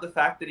 How about the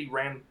fact that he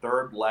ran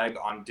third leg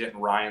on Denton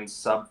Ryan's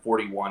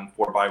sub-41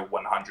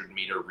 4x100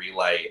 meter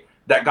relay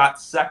that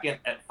got second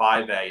at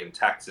 5A in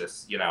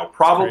Texas?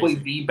 Probably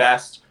the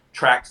best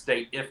track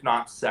state, if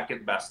not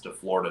second best to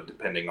Florida,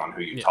 depending on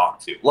who you talk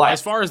to.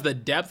 As far as the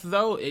depth,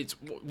 though, it's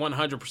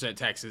 100%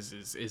 Texas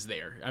is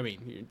there. I mean,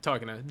 you're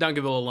talking to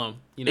Duncanville alum.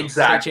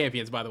 Exactly. State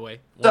champions, by the way,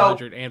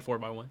 100 and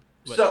 4x1.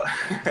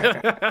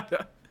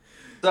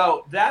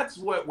 So that's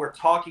what we're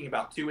talking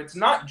about, too. It's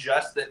not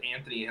just that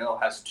Anthony Hill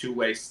has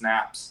two-way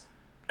snaps.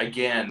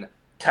 Again,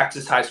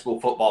 Texas high school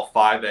football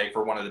 5A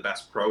for one of the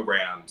best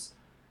programs.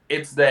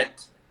 It's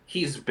that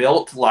he's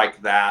built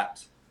like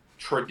that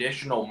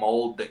traditional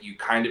mold that you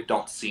kind of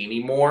don't see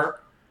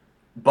anymore,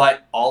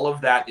 but all of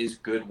that is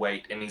good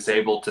weight, and he's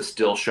able to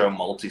still show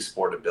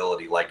multi-sport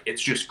ability. Like,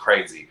 it's just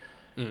crazy.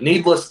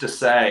 Needless to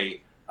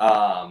say,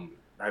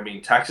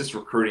 Texas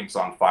recruiting's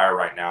on fire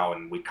right now,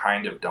 and we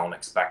kind of don't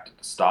expect it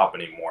to stop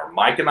anymore.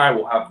 Mike and I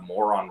will have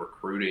more on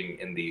recruiting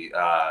in the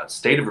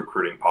State of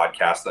Recruiting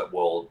podcast that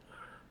we'll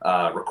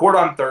record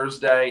on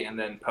Thursday and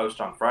then post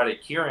on Friday.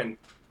 Kieran,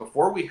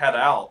 before we head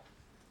out,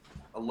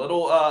 a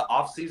little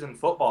off-season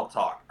football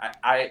talk.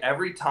 I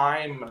every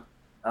time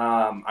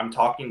I'm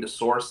talking to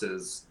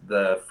sources,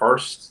 the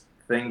first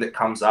thing that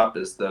comes up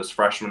is those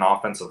freshman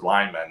offensive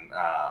linemen.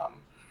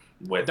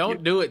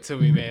 Don't do it to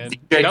me, man.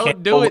 DJ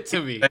Don't do it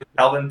to me.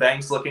 Kelvin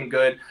Banks looking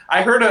good.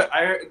 I heard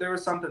there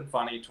was something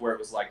funny to where it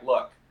was like,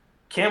 look,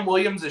 Cam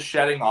Williams is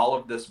shedding all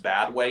of this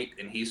bad weight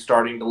and he's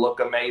starting to look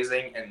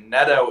amazing, and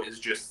Neto is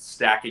just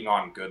stacking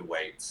on good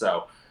weight.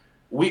 So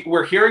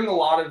we're hearing a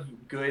lot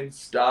of good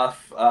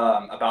stuff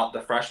about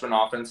the freshman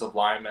offensive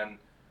linemen.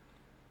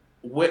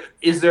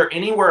 Is there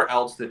anywhere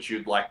else that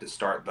you'd like to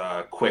start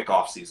the quick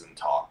offseason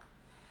talk?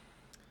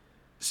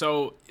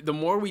 So the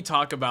more we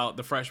talk about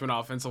the freshman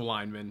offensive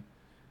linemen,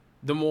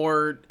 the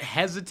more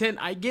hesitant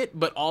I get,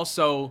 but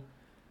also,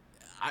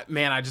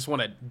 man, I just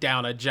want to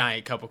down a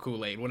giant cup of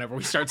Kool-Aid whenever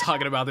we start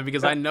talking about them,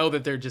 because I know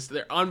that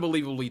they're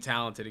unbelievably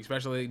talented,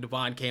 especially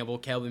Devon Campbell,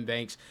 Kelvin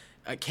Banks,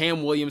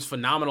 Cam Williams,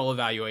 phenomenal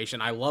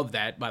evaluation. I love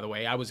that, by the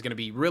way. I was going to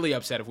be really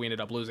upset if we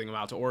ended up losing him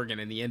out to Oregon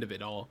in the end of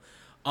it all.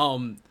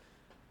 I'm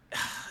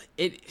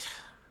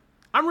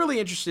really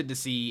interested to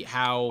see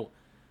how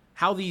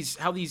these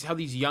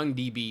young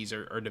DBs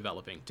are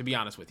developing, to be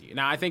honest with you.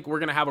 Now, I think we're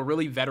going to have a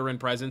really veteran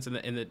presence in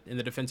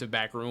the defensive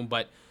back room,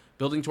 but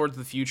building towards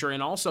the future,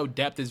 and also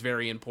depth is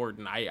very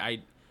important. I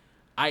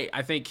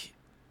think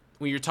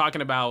when you're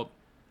talking about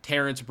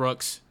Terrence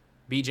Brooks,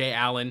 BJ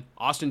Allen,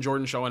 Austin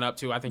Jordan showing up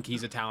too, I think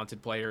he's a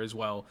talented player as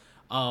well.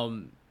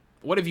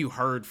 What have you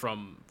heard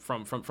from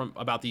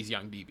about these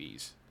young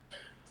DBs?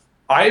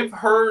 I've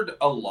heard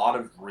a lot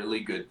of really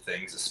good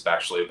things,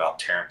 especially about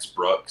Terrence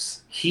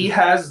Brooks. He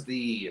has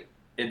the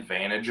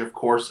advantage, of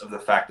course, of the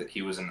fact that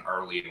he was an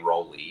early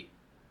enrollee.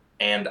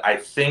 And I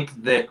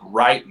think that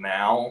right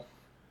now,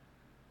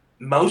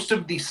 most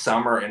of the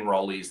summer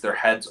enrollees, their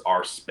heads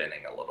are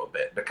spinning a little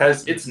bit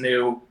because it's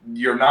new.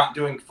 You're not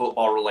doing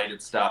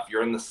football-related stuff.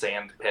 You're in the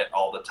sand pit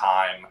all the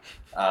time.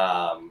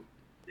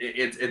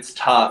 It's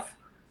tough.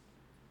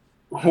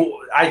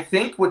 I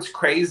think what's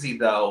crazy,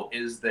 though,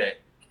 is that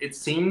it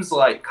seems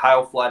like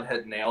Kyle Flood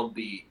had nailed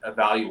the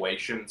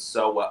evaluation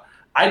so well.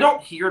 I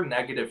don't hear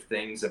negative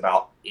things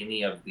about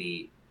any of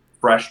the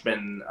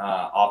freshman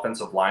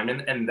offensive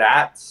linemen, and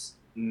that's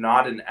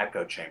not an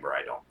echo chamber,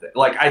 I don't think.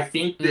 Like, I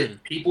think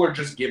that people are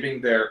just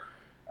giving their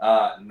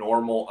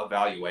normal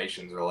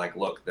evaluations. They're like,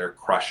 look, they're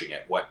crushing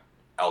it. What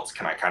else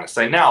can I kind of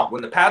say? Now,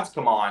 when the pads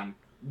come on,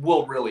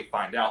 we'll really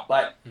find out.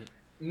 But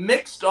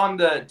mixed on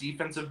the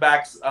defensive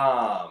backs,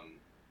 and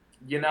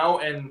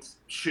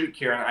shoot,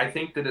 Kieran, I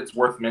think that it's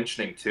worth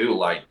mentioning too,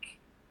 like,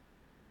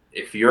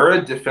 if you're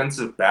a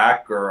defensive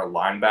back or a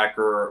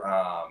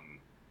linebacker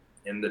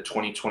in the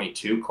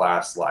 2022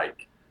 class,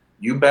 like,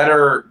 you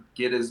better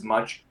get as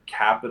much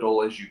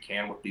capital as you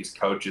can with these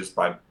coaches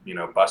by,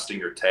 busting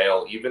your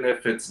tail, even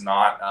if it's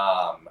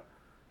not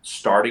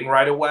starting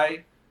right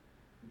away.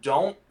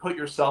 Don't put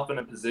yourself in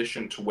a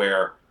position to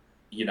where,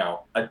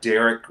 a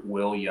Derek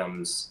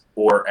Williams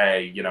or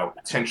a,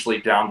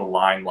 potentially down the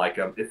line, like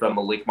if a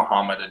Malik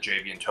Muhammad, a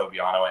Javian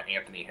Toviano, and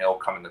Anthony Hill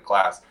come into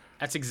class.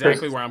 That's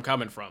exactly where I'm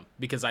coming from,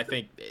 because I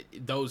think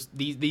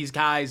these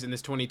guys in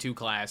this 22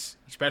 class,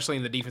 especially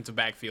in the defensive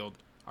backfield,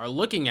 are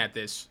looking at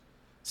this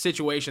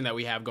situation that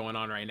we have going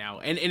on right now.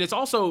 And it's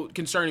also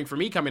concerning for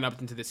me coming up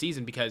into the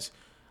season, because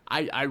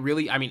I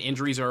mean,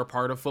 injuries are a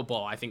part of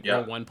football. I think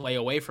we're one play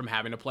away from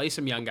having to play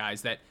some young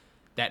guys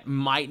that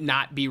might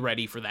not be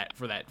ready for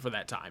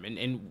that time.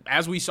 And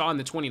as we saw in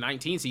the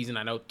 2019 season,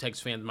 I know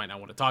Texas fans might not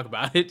want to talk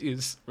about it.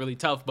 It's really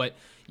tough, but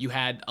you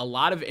had a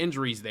lot of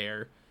injuries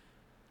there,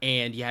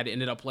 and you had to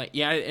end up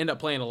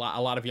playing a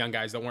lot of young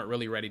guys that weren't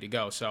really ready to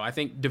go. So I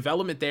think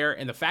development there,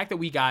 and the fact that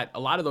we got a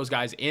lot of those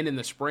guys in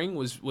the spring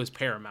was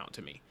paramount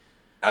to me.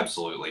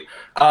 Absolutely.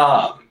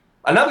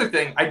 Another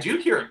thing, I do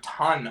hear a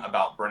ton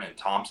about Brennan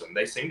Thompson.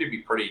 They seem to be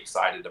pretty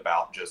excited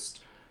about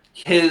just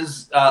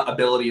his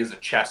ability as a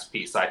chess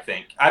piece, I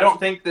think. I don't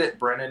think that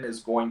Brennan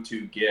is going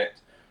to get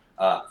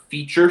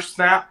feature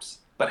snaps,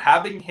 but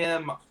having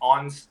him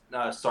on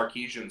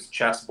Sarkisian's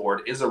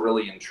chessboard is a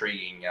really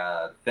intriguing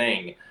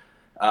thing.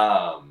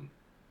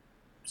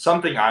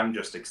 Something I'm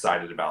just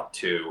excited about,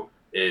 too,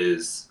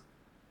 is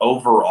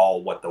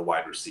overall what the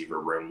wide receiver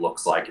room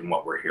looks like and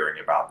what we're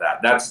hearing about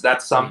that.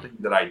 That's something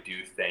that I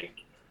do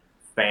think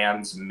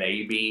fans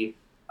maybe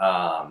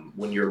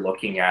when you're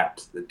looking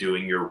at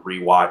doing your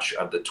rewatch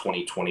of the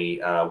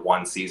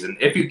 2021 season,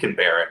 if you can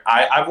bear it.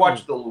 I've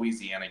watched the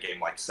Louisiana game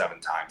like 7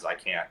 times. I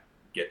can't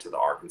get to the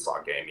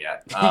Arkansas game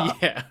yet.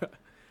 Yeah.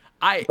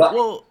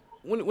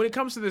 When it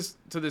comes to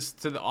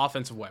the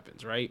offensive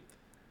weapons, right?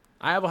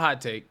 I have a hot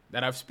take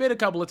that I've spit a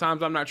couple of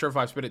times. I'm not sure if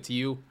I've spit it to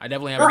you. I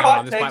definitely haven't done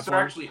on this platform. Your hot takes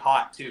are actually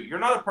hot, too. You're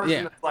not a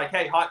person that's like,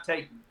 hey, hot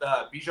take,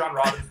 Bijan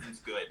Robinson's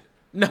good.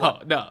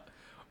 No.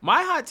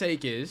 My hot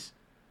take is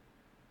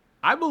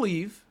I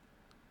believe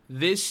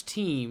this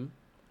team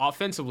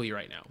offensively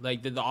right now,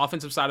 like the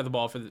offensive side of the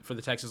ball for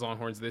the Texas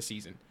Longhorns this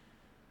season,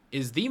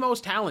 is the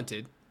most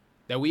talented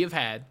that we have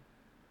had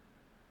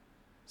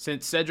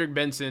since Cedric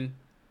Benson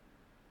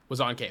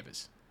was on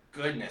campus.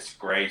 Goodness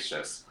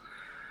gracious.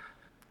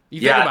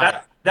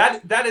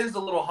 That is a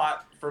little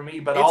hot for me,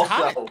 but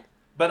also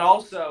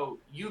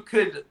you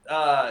could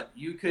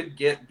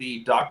get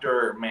the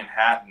Dr.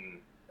 Manhattan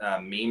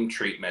meme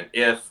treatment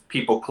if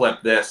people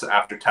clip this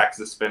after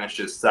Texas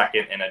finishes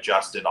second in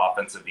adjusted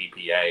offensive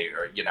EPA,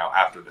 or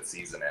after the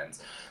season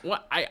ends.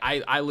 Well,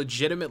 I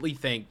legitimately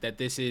think that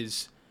this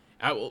is.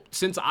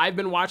 Since I've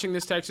been watching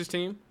this Texas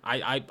team,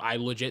 I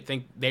legit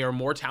think they are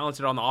more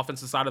talented on the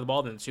offensive side of the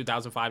ball than the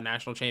 2005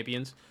 national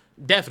champions.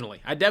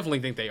 Definitely. I definitely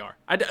think they are.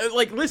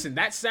 Listen,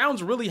 that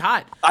sounds really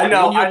hot. I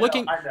know.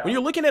 When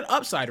you're looking at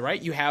upside,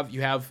 right? You have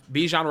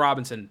Bijan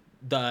Robinson,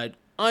 the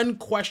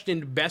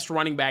unquestioned best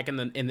running back in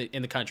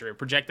the country, a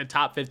projected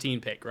top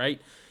 15 pick, right?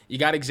 You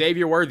got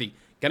Xavier Worthy,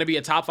 going to be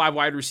a top 5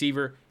 wide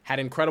receiver, had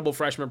incredible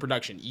freshman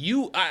production.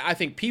 I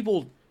think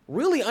people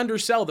really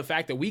undersell the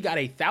fact that we got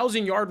a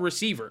 1,000-yard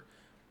receiver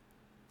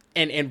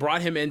and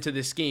brought him into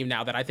this scheme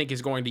now that I think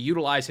is going to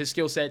utilize his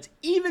skill sets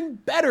even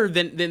better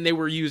than they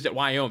were used at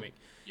Wyoming.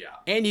 Yeah.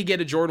 And you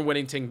get a Jordan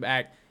Whittington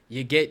back.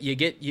 You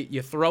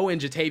throw in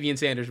Jatavian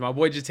Sanders, my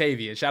boy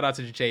Jatavian. Shout out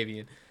to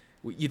Jatavian.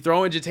 You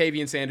throw in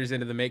Jatavian Sanders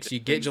into the mix. You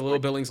get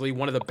Jaleel Billingsley,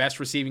 one of the best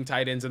receiving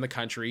tight ends in the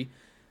country.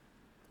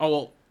 Oh,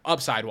 well,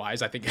 upside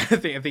wise, I think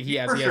he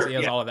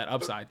has all of that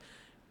upside.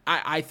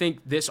 I think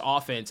this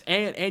offense,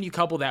 and you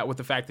couple that with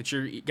the fact that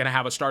you're going to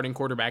have a starting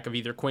quarterback of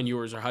either Quinn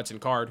Ewers or Hudson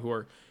Card, who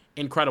are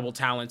incredible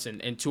talents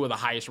and two of the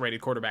highest rated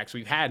quarterbacks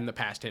we've had in the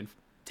past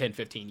 10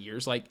 15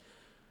 years. Like,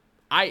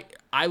 I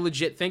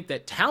legit think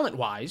that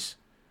talent-wise,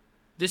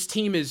 this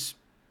team is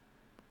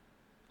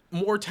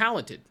more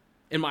talented,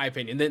 in my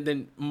opinion,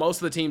 than most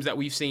of the teams that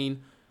we've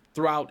seen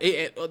throughout.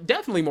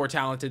 Definitely more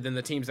talented than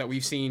the teams that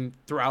we've seen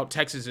throughout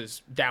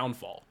Texas's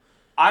downfall.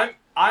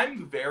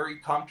 I'm very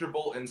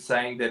comfortable in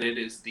saying that it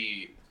is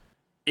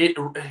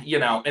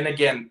and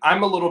again,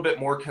 I'm a little bit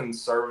more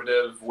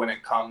conservative when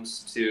it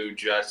comes to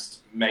just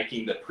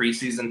making the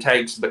preseason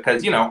takes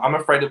because, I'm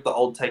afraid if the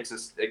old takes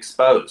is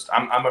exposed.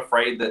 I'm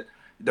afraid that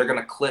they're going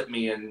to clip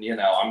me and,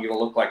 I'm going to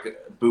look like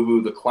Boo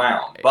Boo the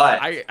Clown.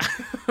 But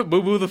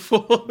Boo Boo the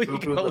Fool. You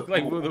look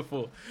like Boo the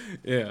Fool.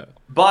 Yeah.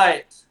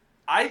 But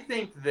I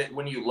think that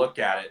when you look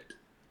at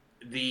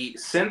it,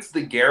 since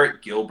the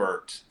Garrett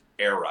Gilbert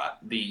era,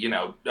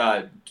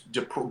 the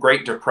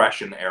Great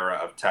Depression era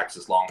of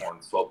Texas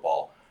Longhorns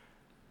football,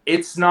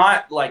 it's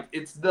not like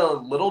it's the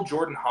little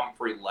Jordan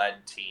Humphrey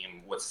led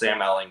team with Sam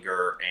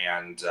Ehlinger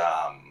and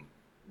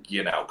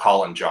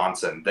Colin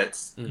Johnson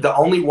that's the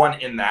only one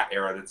in that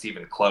era that's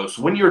even close.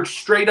 When you're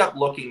straight up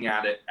looking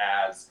at it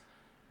as,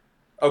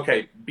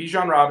 okay,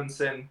 Bijan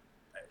Robinson,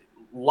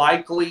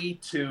 likely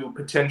to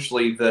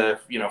potentially the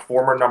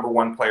former number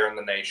 1 player in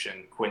the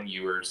nation, Quinn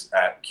Ewers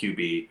at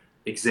QB,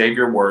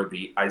 Xavier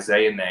Worthy,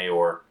 Isaiah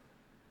Nayor,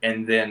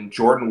 and then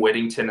Jordan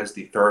Whittington as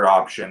the third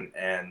option,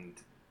 and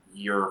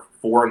your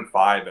 4 and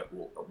 5 at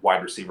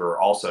wide receiver are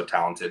also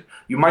talented.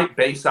 You might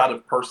base out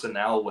of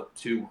personnel with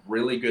 2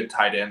 really good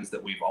tight ends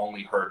that we've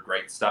only heard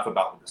great stuff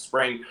about with the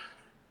spring.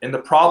 And the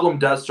problem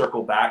does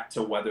circle back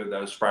to whether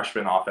those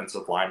freshman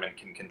offensive linemen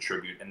can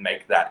contribute and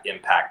make that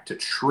impact to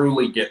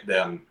truly get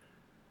them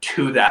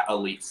to that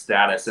elite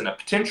status and a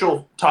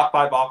potential top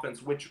 5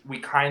 offense, which we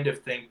kind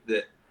of think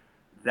that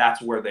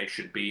that's where they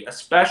should be,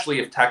 especially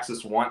if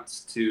Texas wants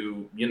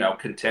to,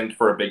 contend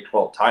for a Big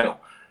 12 title.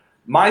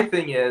 My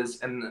thing is,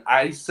 and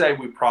I say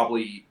we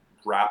probably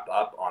wrap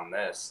up on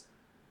this,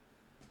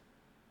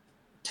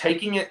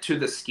 taking it to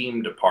the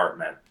scheme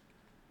department.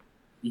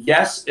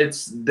 Yes,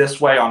 it's this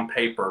way on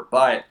paper,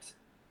 but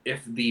if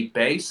the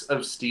base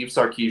of Steve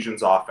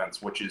Sarkisian's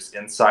offense, which is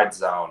inside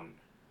zone,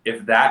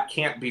 if that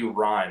can't be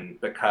run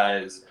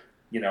because,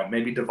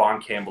 maybe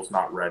Devon Campbell's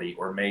not ready,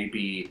 or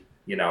maybe,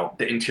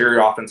 the interior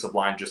offensive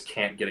line just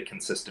can't get a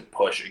consistent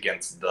push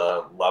against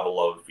the level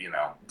of,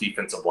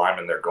 defensive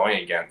linemen they're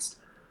going against,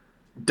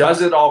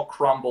 does it all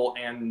crumble?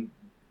 And,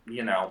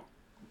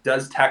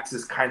 does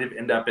Texas kind of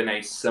end up in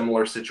a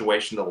similar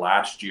situation to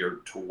last year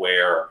to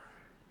where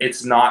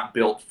it's not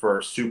built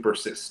for super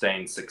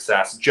sustained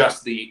success,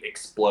 just the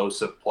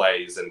explosive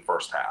plays in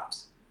first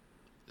halves?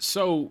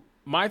 So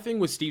my thing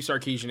with Steve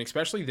Sarkisian,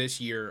 especially this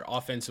year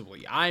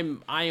offensively, I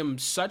am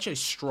such a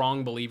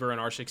strong believer in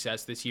our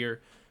success this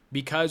year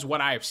because what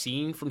I have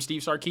seen from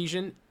Steve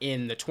Sarkisian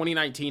in the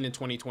 2019 and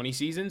 2020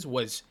 seasons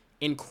was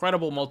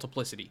incredible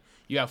multiplicity.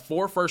 You have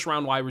 4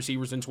 first-round wide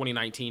receivers in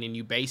 2019, and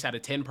you base out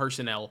of 10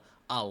 personnel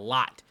a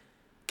lot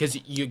because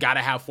you got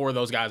to have 4 of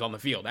those guys on the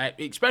field,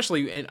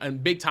 especially in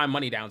big-time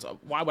money downs.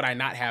 Why would I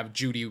not have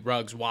Judy,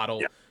 Ruggs,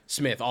 Waddle,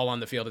 Smith all on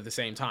the field at the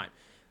same time?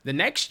 The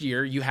next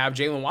year, you have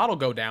Jalen Waddle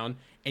go down,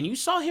 and you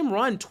saw him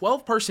run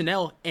 12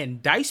 personnel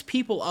and dice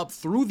people up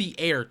through the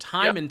air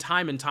time and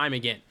time and time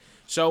again.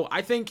 So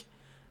I think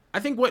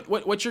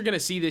what you're going to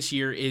see this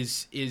year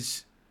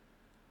is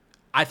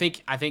I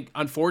think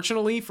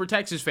unfortunately for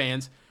Texas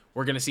fans,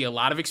 we're going to see a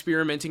lot of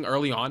experimenting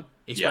early on,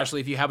 especially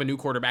if you have a new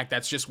quarterback.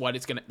 That's just what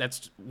it's going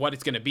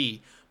to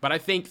be. But I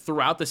think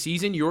throughout the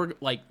season,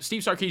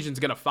 Steve Sarkisian's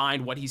going to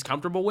find what he's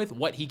comfortable with,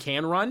 what he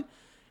can run,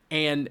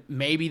 and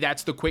maybe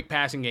that's the quick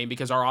passing game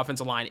because our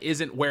offensive line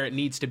isn't where it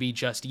needs to be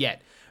just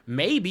yet.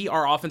 Maybe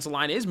our offensive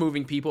line is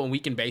moving people and we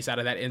can base out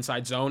of that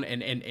inside zone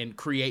and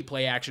create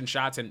play action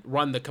shots and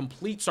run the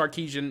complete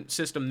Sarkisian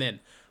system then.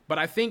 But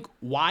I think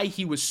why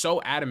he was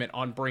so adamant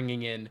on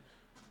bringing in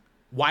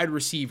wide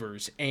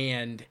receivers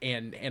and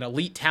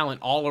elite talent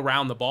all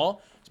around the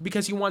ball is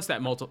because he wants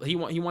that he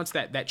wants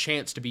that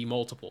chance to be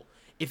multiple.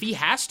 If he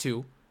has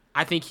to,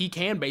 I think he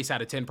can base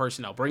out of 10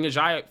 personnel. Bring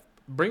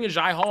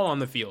Agiye Hall on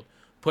the field.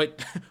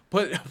 Put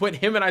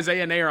him and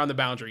Isaiah Neyor on the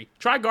boundary.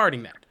 Try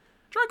guarding that.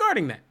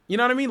 You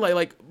know what I mean?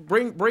 Like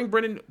bring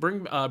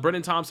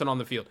Brennan Thompson on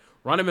the field.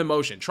 Run him in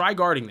motion. Try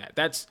guarding that.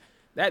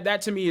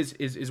 That to me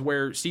is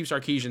where Steve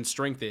Sarkisian's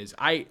strength is.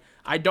 I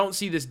don't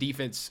see this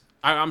defense.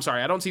 I'm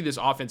sorry. I don't see this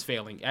offense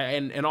failing.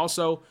 And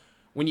also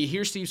when you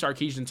hear Steve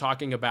Sarkisian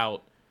talking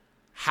about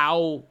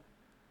how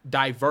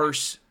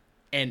diverse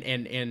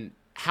and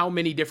how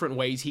many different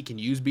ways he can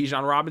use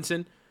Bijan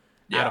Robinson.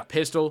 Out of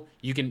pistol,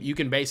 you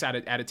can base out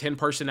of 10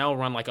 personnel,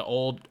 run like an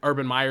old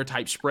Urban Meyer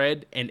type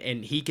spread,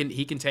 and he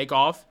can take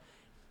off.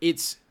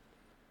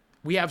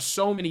 We have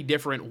so many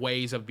different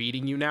ways of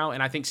beating you now,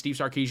 and I think Steve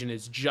Sarkisian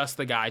is just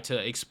the guy to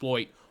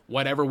exploit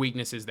whatever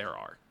weaknesses there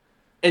are.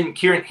 And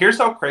Kieran, here's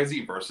how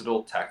crazy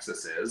versatile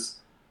Texas is.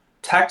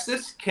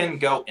 Texas can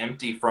go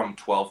empty from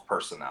 12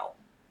 personnel.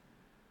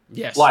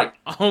 Yes. Like,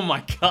 oh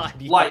my God.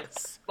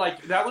 Yes.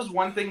 Like that was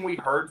one thing we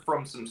heard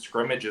from some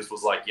scrimmages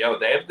was like, yo,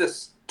 they have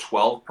this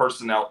 12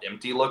 personnel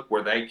empty look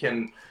where they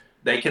can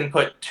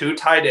put 2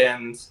 tight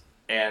ends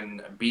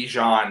and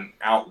Bijan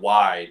out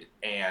wide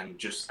and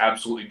just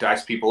absolutely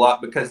dice people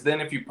up, because then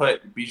if you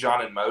put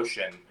Bijan in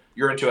motion,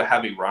 you're into a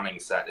heavy running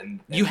set and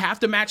you have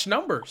to match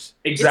numbers.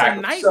 Exactly.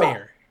 It's a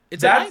nightmare.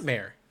 It's a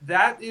nightmare.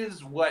 That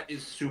is what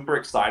is super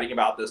exciting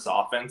about this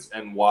offense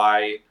and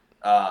why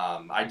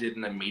I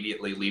didn't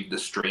immediately leave the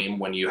stream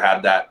when you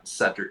had that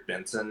Cedric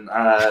Benson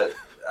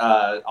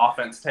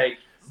offense take.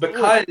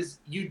 Because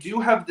you do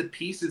have the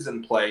pieces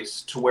in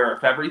place to where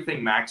if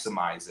everything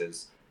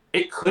maximizes,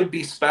 it could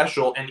be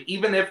special. And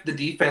even if the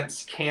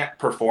defense can't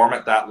perform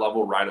at that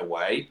level right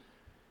away,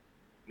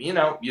 you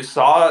know, you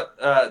saw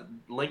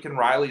Lincoln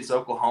Riley's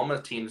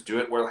Oklahoma teams do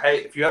it where, hey,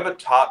 if you have a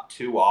top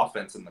 2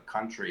 offense in the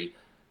country,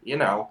 you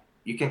know,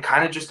 you can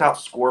kind of just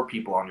outscore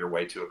people on your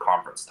way to a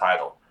conference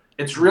title.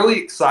 It's really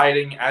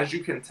exciting. As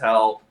you can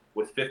tell,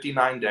 with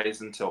 59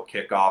 days until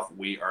kickoff,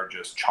 we are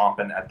just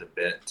chomping at the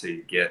bit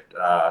to get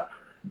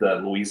the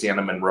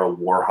Louisiana Monroe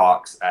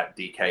Warhawks at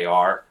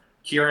DKR.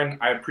 Kieran,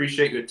 I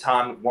appreciate you a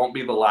ton. Won't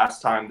be the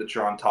last time that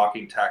you're on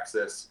Talking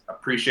Texas.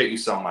 Appreciate you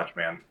so much,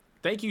 man.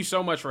 Thank you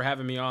so much for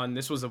having me on.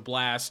 This was a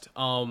blast.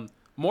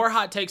 More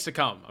hot takes to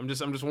come. I'm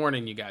just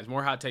warning you guys.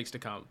 More hot takes to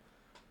come.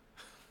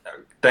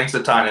 Thanks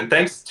a ton. And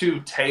thanks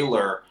to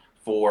Taylor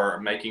for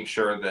making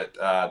sure that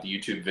the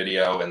YouTube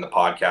video and the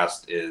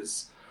podcast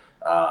is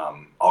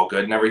all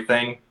good and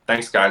everything.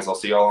 Thanks, guys. I'll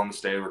see you all on the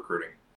State of Recruiting.